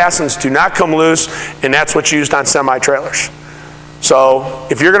 Huck fastens do not come loose, and that's what's used on semi-trailers. So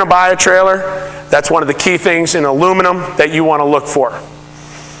if you're going to buy a trailer, that's one of the key things in aluminum that you want to look for.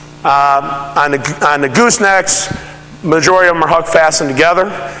 On the goosenecks, majority of them are huck fastened together.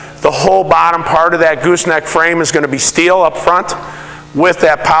 The whole bottom part of that gooseneck frame is going to be steel up front with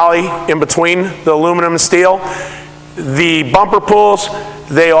that poly in between the aluminum and steel. The bumper pulls,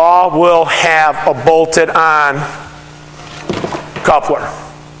 they all will have a bolted on coupler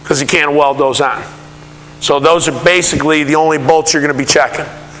because you can't weld those on. So those are basically the only bolts you're going to be checking,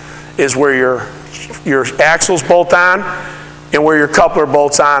 is where your axles bolt on and where your coupler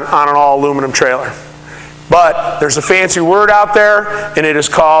bolts on an all aluminum trailer. But there's a fancy word out there, and it is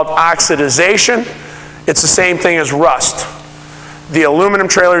called oxidization. It's the same thing as rust. The aluminum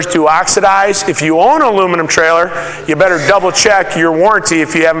trailers do oxidize. If you own an aluminum trailer, you better double check your warranty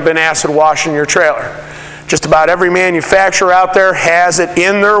if you haven't been acid washing your trailer. Just about every manufacturer out there has it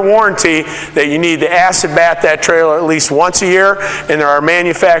in their warranty that you need to acid bath that trailer at least once a year, and there are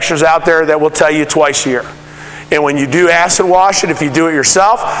manufacturers out there that will tell you twice a year. And when you do acid wash it, if you do it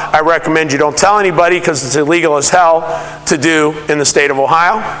yourself, I recommend you don't tell anybody, because it's illegal as hell to do in the state of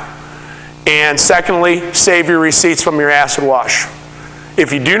Ohio. And secondly, save your receipts from your acid wash.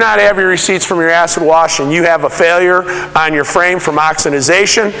 If you do not have your receipts from your acid wash and you have a failure on your frame from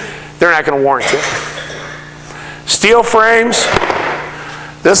oxidization, they're not going to warranty it. Steel frames,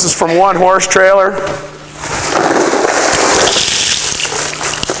 this is from one horse trailer.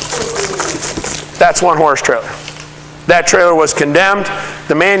 That's one horse trailer. That trailer was condemned.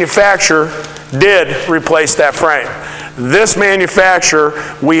 The manufacturer did replace that frame. This manufacturer,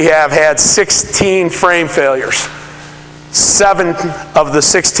 we have had 16 frame failures. 7 of the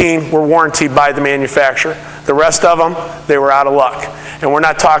 16 were warranted by the manufacturer. The rest of them, they were out of luck. And we're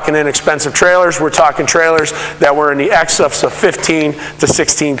not talking inexpensive trailers, we're talking trailers that were in the excess of $15,000 to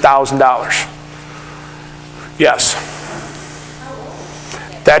 $16,000. Yes.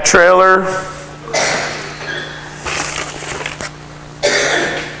 That trailer,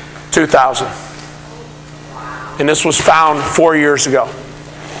 2000. And this was found 4 years ago.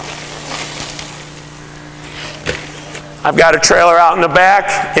 I've got a trailer out in the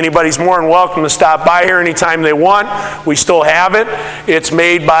back. Anybody's more than welcome to stop by here anytime they want. We still have it. It's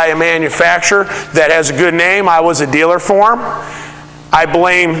made by a manufacturer that has a good name. I was a dealer for them. I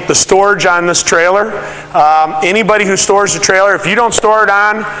blame the storage on this trailer. Anybody who stores a trailer, if you don't store it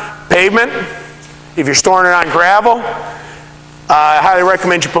on pavement, if you're storing it on gravel, I highly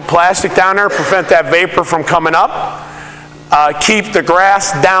recommend you put plastic down there, prevent that vapor from coming up. Keep the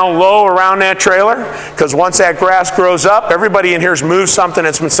grass down low around that trailer, because once that grass grows up, everybody in here has moved something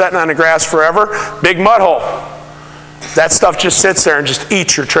that's been sitting on the grass forever. Big mud hole. That stuff just sits there and just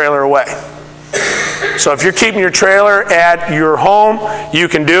eats your trailer away. So if you're keeping your trailer at your home, you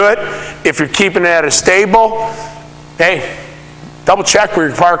can do it. If you're keeping it at a stable, hey, double check where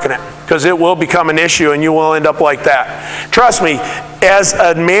you're parking it, because it will become an issue and you will end up like that. Trust me, as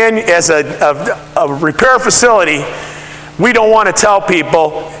a repair facility, we don't want to tell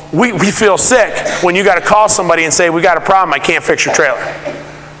people, we feel sick when you got to call somebody and say, we got a problem, I can't fix your trailer.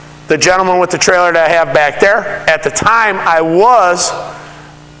 The gentleman with the trailer that I have back there, at the time I was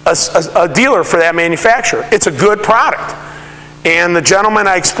a dealer for that manufacturer. It's a good product. And the gentleman,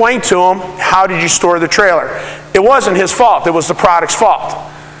 I explained to him, how did you store the trailer? It wasn't his fault, it was the product's fault.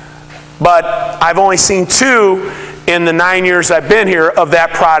 But I've only seen 2 in the 9 years I've been here of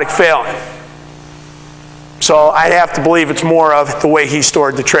that product failing. So I'd have to believe it's more of the way he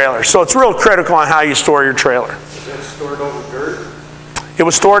stored the trailer. So it's real critical on how you store your trailer. Is it stored over dirt? It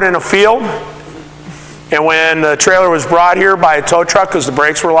was stored in a field. And when the trailer was brought here by a tow truck because the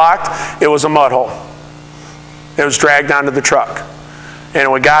brakes were locked, it was a mud hole. It was dragged onto the truck.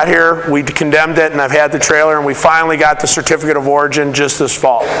 And when we got here, we condemned it, and I've had the trailer, and we finally got the certificate of origin just this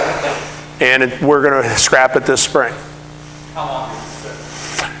fall. And we're going to scrap it this spring. How long did it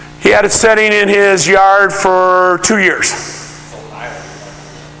sit? He had it sitting in his yard for 2 years.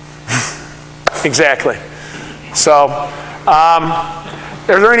 Exactly. So, are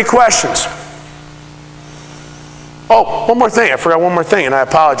there any questions? Oh, one more thing. I forgot one more thing, and I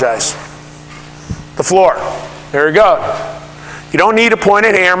apologize. The floor. There we go. You don't need a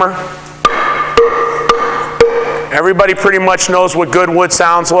pointed hammer. Everybody pretty much knows what good wood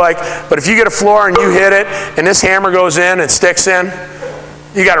sounds like. But if you get a floor and you hit it, and this hammer goes in and sticks in,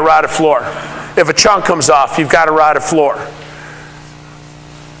 you got a rotted floor. If a chunk comes off, you've got a rotted floor.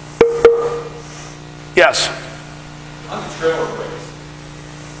 Yes? On the trailer brakes,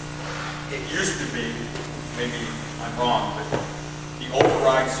 it used to be, maybe I'm wrong, but the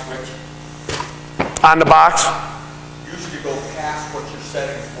override switch On the box? used to go past what your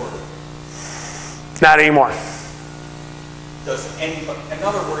settings were. Not anymore. Does anybody, in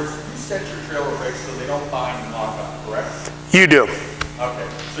other words, you set your trailer brakes so they don't bind and lock up, correct? You do. Okay,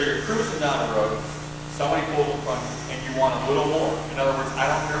 so you're cruising down the road, somebody pulls in front, and you want a little more. In other words, I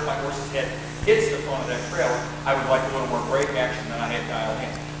don't care if my horse's head hits the front of that trailer, I would like a little more brake action than I had dialed in.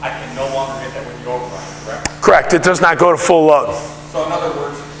 I can no longer hit that with the override, correct? Correct. It does not go to full load. So in other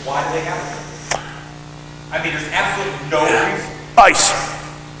words, why do they have it? I mean, there's absolutely no reason. Ice.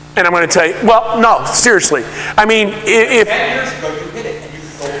 And I'm going to tell you, well, no, seriously. I mean, if 10 years ago, you hit it, and you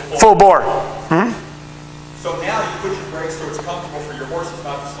could go full bore. So now you put your brakes so it's comfortable for your horses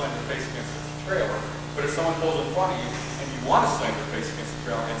not to slam their face against the trailer. But if someone pulls in front of you and you want to slam their face against the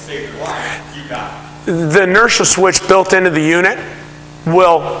trailer and save their life, you got it. The inertia switch built into the unit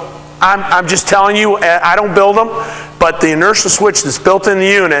will, I'm just telling you, I don't build them, but the inertia switch that's built in the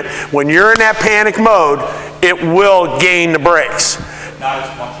unit, when you're in that panic mode, it will gain the brakes. Not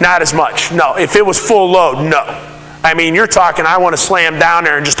as much. Not as much, no. If it was full load, no. I mean, you're talking, I want to slam down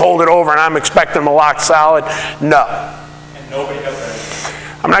there and just hold it over and I'm expecting them to lock solid. No. And nobody does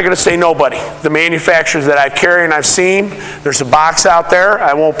that. I'm not going to say nobody. The manufacturers that I've carried and I've seen, there's a box out there.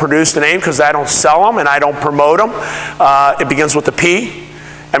 I won't produce the name because I don't sell them and I don't promote them. It begins with a P.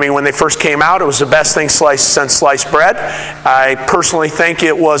 I mean, when they first came out, it was the best thing since sliced bread. I personally think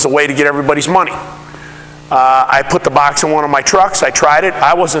it was a way to get everybody's money. I put the box in one of my trucks. I tried it.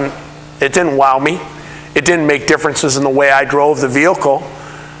 It didn't wow me. It didn't make differences in the way I drove the vehicle.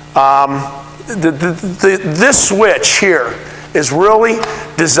 This switch here is really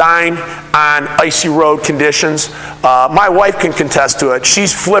designed on icy road conditions. My wife can contest to it.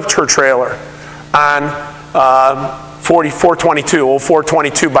 She's flipped her trailer on 4 422, old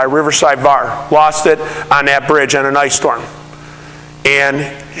 422 by Riverside Bar. Lost it on that bridge on an ice storm. And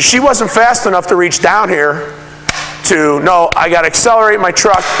she wasn't fast enough to reach down here to know I got to accelerate my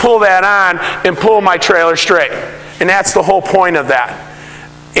truck, pull that on, and pull my trailer straight. And that's the whole point of that.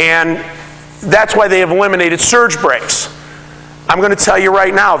 And that's why they have eliminated surge brakes. I'm going to tell you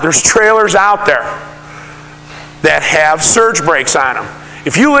right now, there's trailers out there that have surge brakes on them.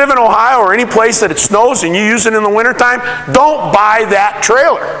 If you live in Ohio or any place that it snows and you use it in the wintertime, don't buy that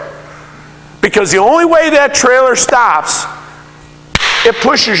trailer. Because the only way that trailer stops, it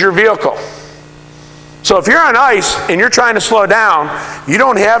pushes your vehicle. So if you're on ice and you're trying to slow down, you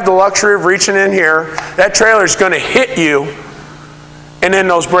don't have the luxury of reaching in here. That trailer is going to hit you, and then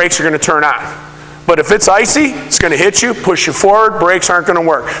those brakes are going to turn on. But if it's icy, it's going to hit you, push you forward, brakes aren't going to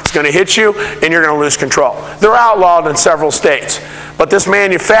work. It's going to hit you, and you're going to lose control. They're outlawed in several states. But this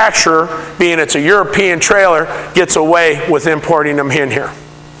manufacturer, being it's a European trailer, gets away with importing them in here.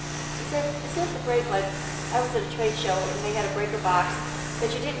 Is that the brake, like, I was at a trade show, and they had a breaker box,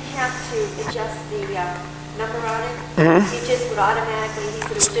 but you didn't have to adjust the number on it? Mm-hmm. You just would automatically, he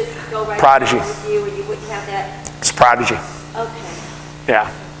said it would just go right Prodigy. with you, and you wouldn't have that? It's Prodigy. Okay. Yeah.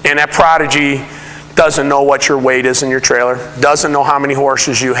 And that Prodigy doesn't know what your weight is in your trailer, doesn't know how many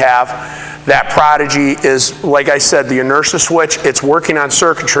horses you have. That Prodigy is, like I said, the inertia switch. It's working on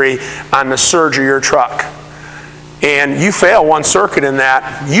circuitry on the surge of your truck. And you fail one circuit in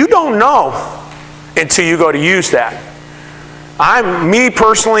that, you don't know until you go to use that. Me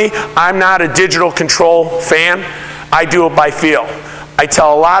personally, I'm not a digital control fan. I do it by feel. I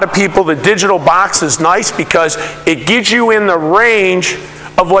tell a lot of people the digital box is nice because it gives you in the range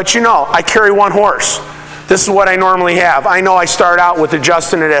of what you know. I carry 1 horse. This is what I normally have. I know I start out with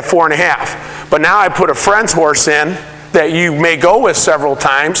adjusting it at 4.5, but now I put a friend's horse in that you may go with several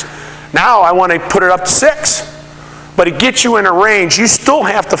times. Now I want to put it up to 6. But it gets you in a range. You still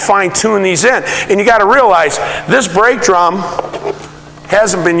have to fine tune these in. And you got to realize this brake drum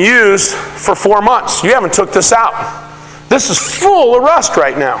hasn't been used for 4 months. You haven't took this out. This is full of rust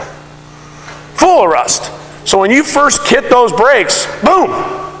right now. Full of rust. So when you first kit those brakes, boom,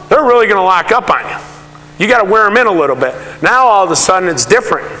 they're really going to lock up on you. You got to wear them in a little bit. Now all of a sudden it's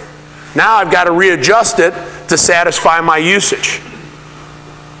different. Now I've got to readjust it to satisfy my usage.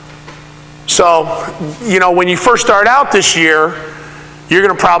 So, you know, when you first start out this year, you're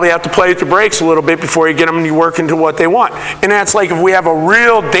going to probably have to play with the brakes a little bit before you get them to work into what they want. And that's like if we have a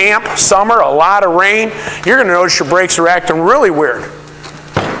real damp summer, a lot of rain, you're going to notice your brakes are acting really weird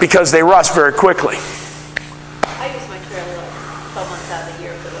because they rust very quickly. I use my trailer like 12 months out of the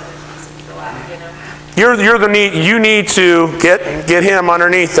year for the other season to go out, you know. You need to get him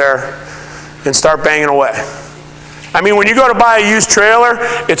underneath there and start banging away. I mean, when you go to buy a used trailer,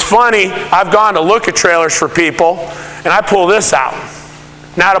 it's funny. I've gone to look at trailers for people, and I pull this out.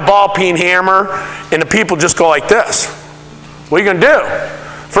 Not a ball peen hammer, and the people just go like this. What are you going to do?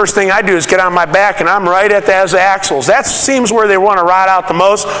 First thing I do is get on my back, and I'm right at those axles. That seems where they want to rot out the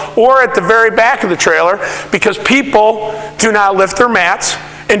most, or at the very back of the trailer, because people do not lift their mats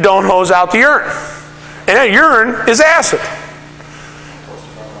and don't hose out the urine. And that urine is acid.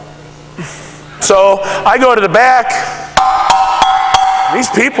 So I go to the back. These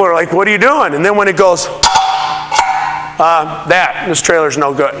people are like, what are you doing? And then when it goes, this trailer's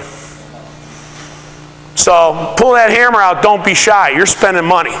no good. So pull that hammer out. Don't be shy. You're spending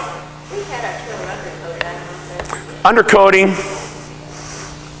money. We had our trailer undercoated. I don't know if Undercoating.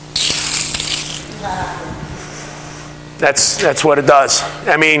 That's what it does.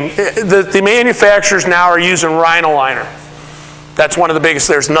 I mean, the manufacturers now are using Rhino liner. That's one of the biggest.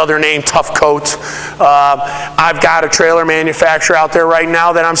 There's another name, Tough Coat. I've got a trailer manufacturer out there right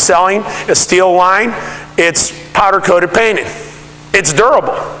now that I'm selling, a steel line. It's powder coated painted. It's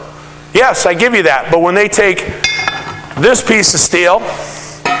durable. Yes, I give you that. But when they take this piece of steel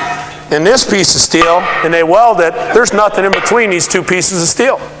and this piece of steel and they weld it, there's nothing in between these two pieces of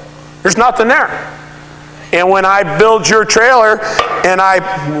steel. There's nothing there. And when I build your trailer and I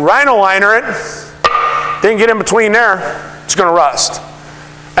Rhino liner it, didn't get in between there, it's going to rust.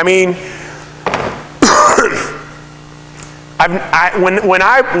 I mean, when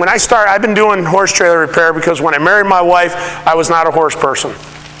I start, I've been doing horse trailer repair because when I married my wife, I was not a horse person.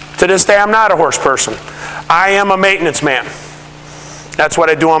 To this day, I'm not a horse person. I am a maintenance man. That's what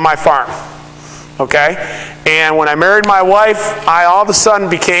I do on my farm. Okay? And when I married my wife, I all of a sudden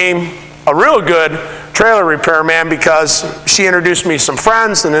became a real good trailer repairman because she introduced me to some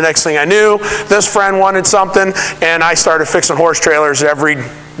friends, and the next thing I knew, this friend wanted something, and I started fixing horse trailers every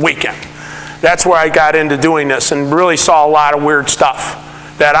weekend. That's where I got into doing this and really saw a lot of weird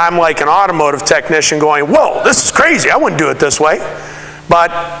stuff that I'm like an automotive technician going, whoa, this is crazy, I wouldn't do it this way. But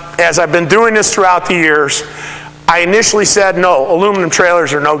as I've been doing this throughout the years, I initially said, no, aluminum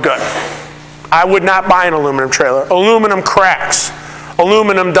trailers are no good. I would not buy an aluminum trailer. Aluminum cracks.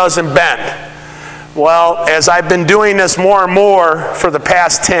 Aluminum doesn't bend. Well, as I've been doing this more and more for the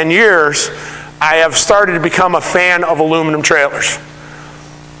past 10 years, I have started to become a fan of aluminum trailers.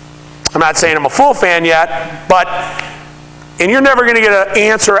 I'm not saying I'm a full fan yet, but, and you're never going to get an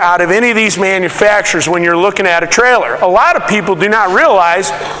answer out of any of these manufacturers when you're looking at a trailer. A lot of people do not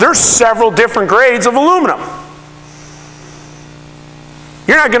realize there's several different grades of aluminum.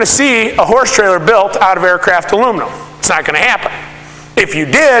 You're not going to see a horse trailer built out of aircraft aluminum. It's not going to happen. If you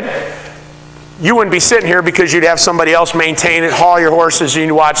did, you wouldn't be sitting here because you'd have somebody else maintain it, haul your horses, and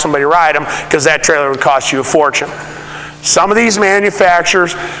you'd watch somebody ride them, because that trailer would cost you a fortune. Some of these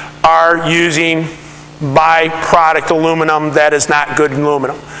manufacturers are using byproduct aluminum that is not good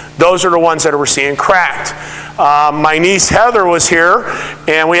aluminum. Those are the ones that we're seeing cracked. My niece Heather was here,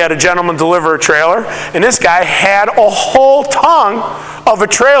 and we had a gentleman deliver a trailer, and this guy had a whole tongue of a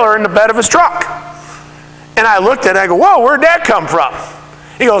trailer in the bed of his truck. And I looked at it, and I go, whoa, where'd that come from?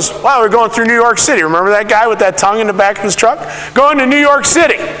 He goes, wow, we're going through New York City. Remember that guy with that tongue in the back of his truck? Going to New York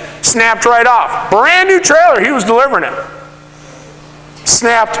City. Snapped right off. Brand new trailer, he was delivering it.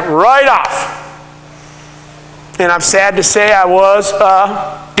 Snapped right off. And I'm sad to say I was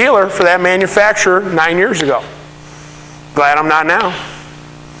a dealer for that manufacturer 9 years ago. Glad I'm not now.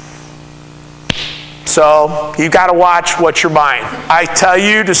 So you've got to watch what you're buying. I tell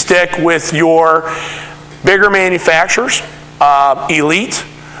you to stick with your bigger manufacturers, Elite,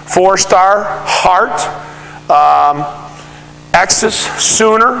 4-Star, Hart, Exus,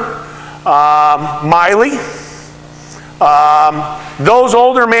 Sooner, Miley. Those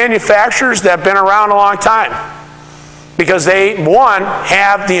older manufacturers that have been around a long time. Because they, one,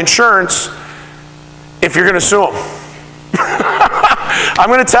 have the insurance if you're going to sue them. I'm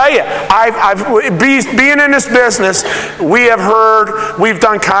going to tell you, being in this business, we have heard, we've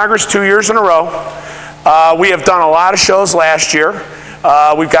done Congress 2 years in a row. We have done a lot of shows last year.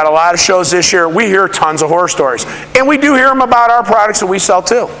 We've got a lot of shows this year. We hear tons of horror stories. And we do hear them about our products that we sell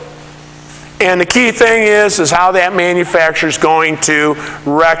too. And the key thing is how that manufacturer is going to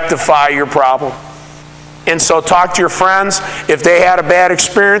rectify your problem. And so talk to your friends. If they had a bad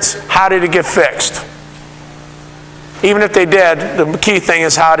experience, how did it get fixed? Even if they did, the key thing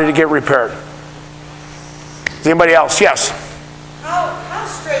is how did it get repaired? Is anybody else? Yes? How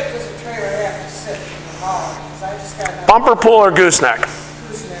straight does a trailer have to sit in the mall? Because I just got bumper pull or gooseneck?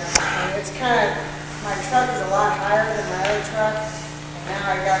 Gooseneck. I mean, it's kind of, my truck is a lot higher than my other truck. And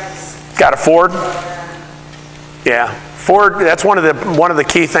now I got this. Got a Ford? Yeah. Ford, that's one of the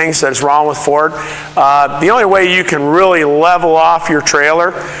key things that's wrong with Ford. The only way you can really level off your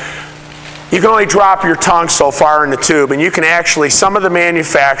trailer, you can only drop your tongue so far in the tube, and you can actually, some of the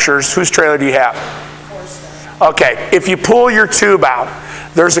manufacturers, whose trailer do you have? Okay, if you pull your tube out,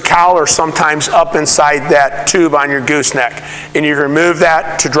 there's a cowler sometimes up inside that tube on your gooseneck, and you remove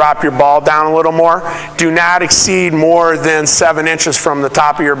that to drop your ball down a little more. Do not exceed more than 7 inches from the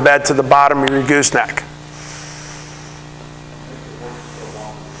top of your bed to the bottom of your gooseneck.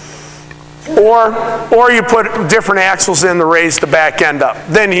 Or you put different axles in to raise the back end up.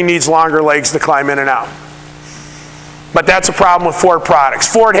 Then he needs longer legs to climb in and out. But that's a problem with Ford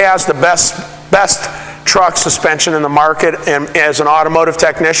products. Ford has the best truck suspension in the market, and as an automotive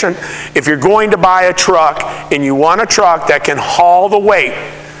technician, if you're going to buy a truck and you want a truck that can haul the weight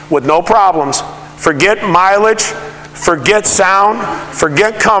with no problems, forget mileage, forget sound,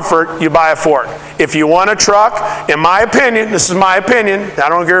 forget comfort, you buy a Ford. If you want a truck, in my opinion, this is my opinion, I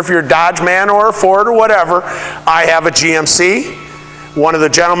don't care if you're a Dodge man or a Ford or whatever, I have a GMC. One of the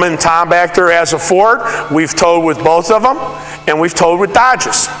gentlemen, Tom back there, has a Ford. We've towed with both of them, and we've towed with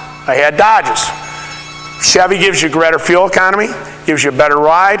Dodges. I had Dodges. Chevy gives you greater fuel economy, gives you a better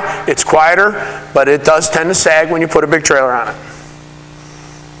ride, it's quieter, but it does tend to sag when you put a big trailer on it.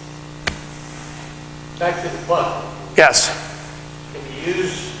 Back to the plug. Yes. Can you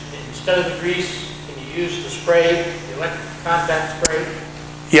use, instead of the grease, can you use the spray, the electric contact spray?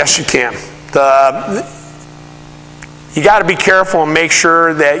 Yes, you can. You got to be careful and make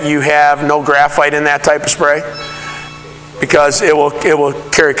sure that you have no graphite in that type of spray, because it will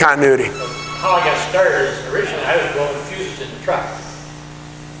carry continuity. How I got started is originally I was blowing fuses in the truck.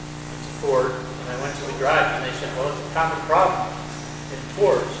 It's a Ford, and I went to the garage and they said, well, it's a common problem in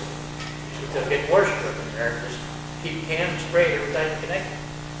Fords. They'll get moisture up in there. Just keep canned and spray every time you connect it.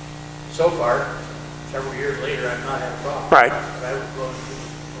 So far, several years later, I've not had a problem. Right. But I was blowing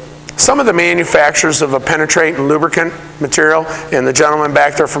fuses. Some of the manufacturers of a penetrate and lubricant material, and the gentleman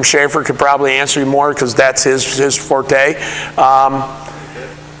back there from Schaefer could probably answer you more because that's his forte.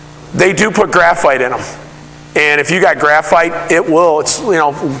 They do put graphite in them. And if you got graphite,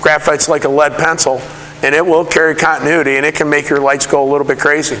 graphite's like a lead pencil, and it will carry continuity, and it can make your lights go a little bit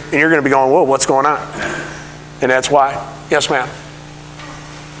crazy. And you're going to be going, whoa, what's going on? And that's why. Yes, ma'am.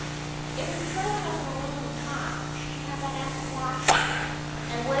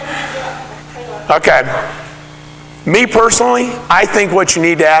 Okay. Me personally, I think what you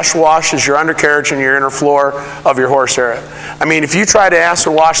need to acid wash is your undercarriage and your inner floor of your horse area. I mean, if you try to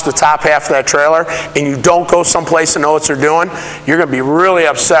acid wash the top half of that trailer and you don't go someplace and know what they're doing, you're going to be really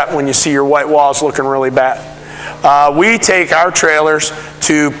upset when you see your white walls looking really bad. We take our trailers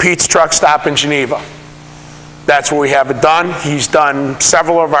to Pete's Truck Stop in Geneva. That's where we have it done. He's done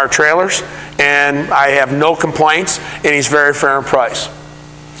several of our trailers, and I have no complaints, and he's very fair in price.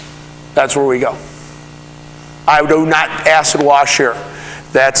 That's where we go. I do not acid wash here.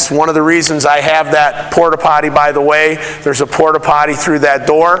 That's one of the reasons I have that porta potty, by the way. There's a porta potty through that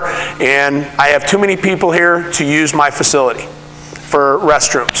door, and I have too many people here to use my facility for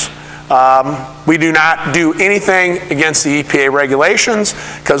restrooms. We do not do anything against the EPA regulations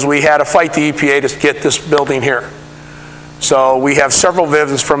because we had to fight the EPA to get this building here. So we have several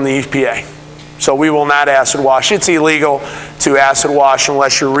VIVs from the EPA. So we will not acid wash. It's illegal to acid wash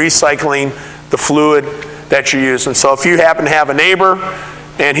unless you're recycling the fluid that you're using. So if you happen to have a neighbor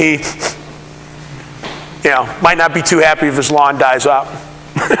and he, might not be too happy if his lawn dies up.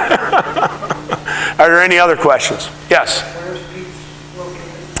 Are there any other questions? Yes.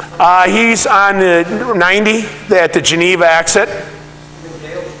 He's on the 90 at the Geneva exit.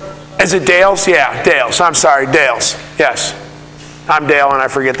 Is it Dale's? Yeah, Dale's. I'm sorry, Dale's. Yes. I'm Dale and I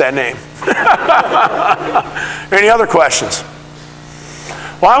forget that name. Any other questions?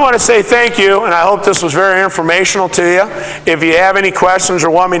 Well, I want to say thank you, and I hope this was very informational to you. If you have any questions or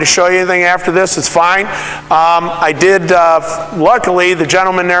want me to show you anything after this, it's fine. I did, luckily, the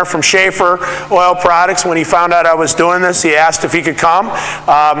gentleman there from Schaefer Oil Products, when he found out I was doing this, he asked if he could come.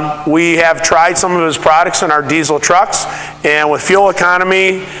 We have tried some of his products in our diesel trucks, and with fuel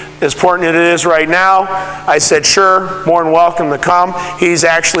economy as important as it is right now, I said, sure, more than welcome to come. He's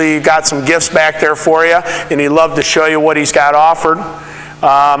actually got some gifts back there for you, and he'd love to show you what he's got offered.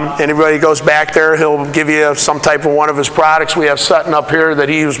 Anybody goes back there, he'll give you some type of one of his products. We have Sutton up here that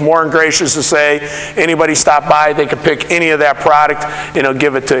he was more than gracious to say, anybody stop by, they can pick any of that product and he'll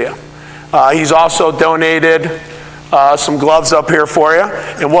give it to you. He's also donated some gloves up here for you.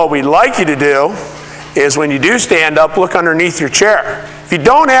 And what we'd like you to do is when you do stand up, look underneath your chair. If you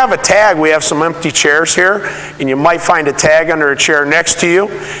don't have a tag, we have some empty chairs here, and you might find a tag under a chair next to you,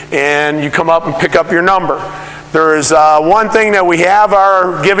 and you come up and pick up your number. There is one thing that we have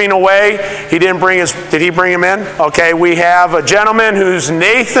are giving away. He didn't bring his, did he bring him in? Okay, we have a gentleman who's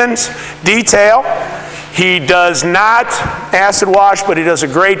Nathan's Detail. He does not acid wash, but he does a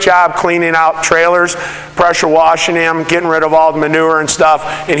great job cleaning out trailers, pressure washing them, getting rid of all the manure and stuff,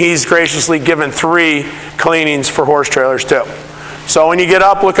 and he's graciously given 3 cleanings for horse trailers too. So when you get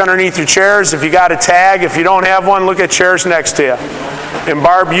up, look underneath your chairs. If you got a tag, if you don't have one, look at chairs next to you. And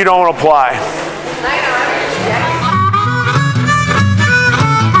Barb, you don't apply.